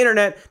like the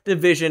internet,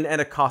 division, and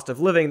a cost of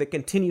living that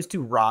continues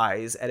to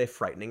rise at a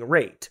frightening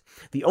rate.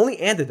 The only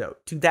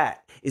antidote to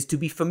that is to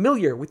be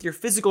familiar with your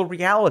physical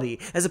reality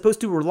as opposed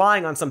to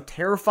relying on some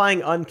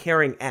terrifying,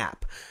 uncaring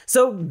app.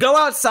 So go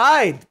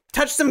outside!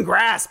 Touch some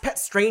grass, pet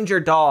stranger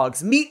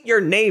dogs, meet your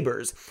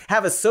neighbors,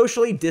 have a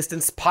socially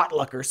distanced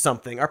potluck or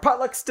something. Are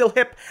potlucks still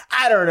hip?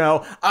 I don't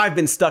know. I've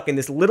been stuck in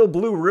this little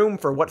blue room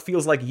for what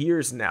feels like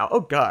years now.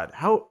 Oh God,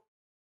 how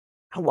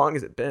long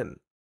has it been?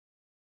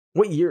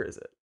 What year is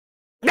it?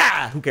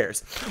 Who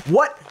cares?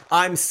 What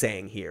I'm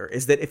saying here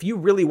is that if you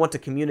really want to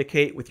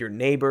communicate with your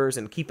neighbors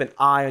and keep an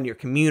eye on your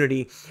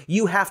community,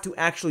 you have to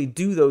actually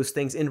do those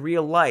things in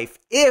real life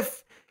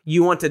if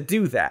you want to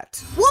do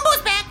that.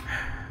 Wombo's back!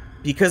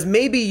 Because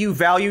maybe you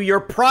value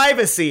your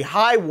privacy.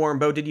 Hi,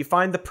 Warmbo, did you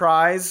find the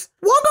prize?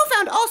 Wombo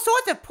found all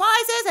sorts of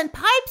prizes and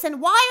pipes and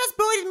wires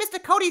buried in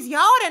Mr. Cody's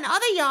yard and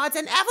other yards,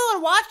 and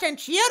everyone watched and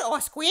cheered or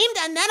screamed,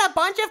 and then a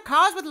bunch of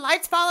cars with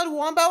lights followed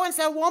Wombo, and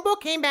so Wombo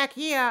came back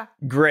here.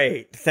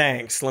 Great,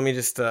 thanks. Let me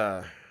just,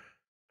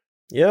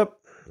 Yep,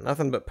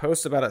 nothing but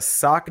posts about a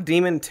sock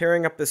demon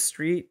tearing up the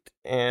street,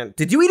 and...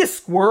 Did you eat a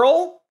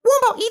squirrel?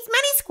 Wombo eats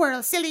many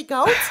squirrels, silly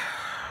goat.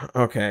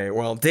 Okay,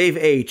 well, Dave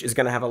H. is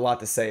going to have a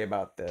lot to say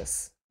about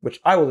this, which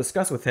I will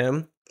discuss with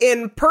him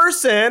in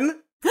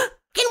person.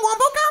 Can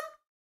Wombo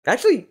come?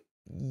 Actually,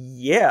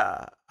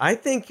 yeah. I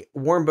think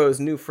Warmbo's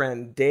new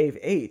friend, Dave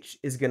H.,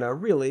 is going to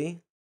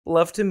really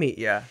love to meet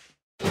ya.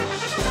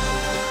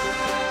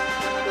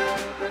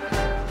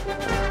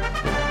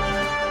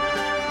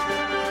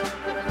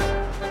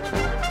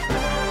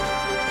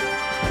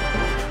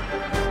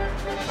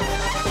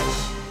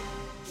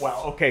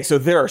 Okay, so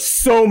there are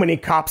so many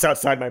cops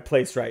outside my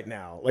place right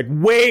now. Like,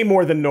 way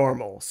more than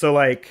normal. So,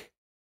 like,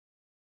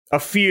 a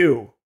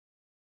few.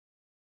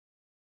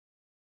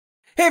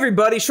 Hey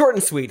everybody, short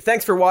and sweet.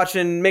 Thanks for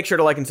watching. Make sure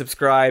to like and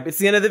subscribe. It's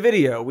the end of the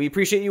video. We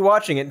appreciate you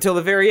watching it until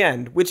the very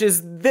end, which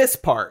is this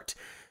part.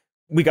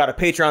 We got a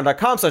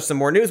patreon.com/some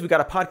more news. We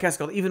got a podcast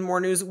called Even More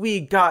News. We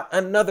got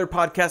another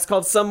podcast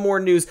called Some More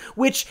News,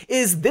 which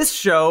is this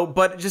show,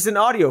 but just in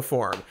audio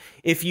form.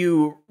 If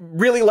you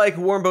really like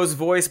Warmbo's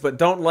voice, but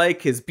don't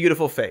like his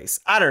beautiful face,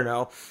 I don't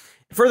know.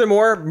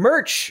 Furthermore,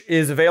 merch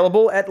is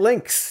available at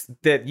links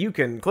that you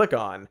can click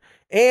on.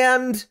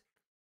 And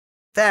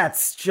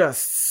that's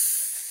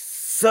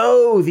just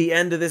so the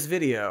end of this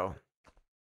video.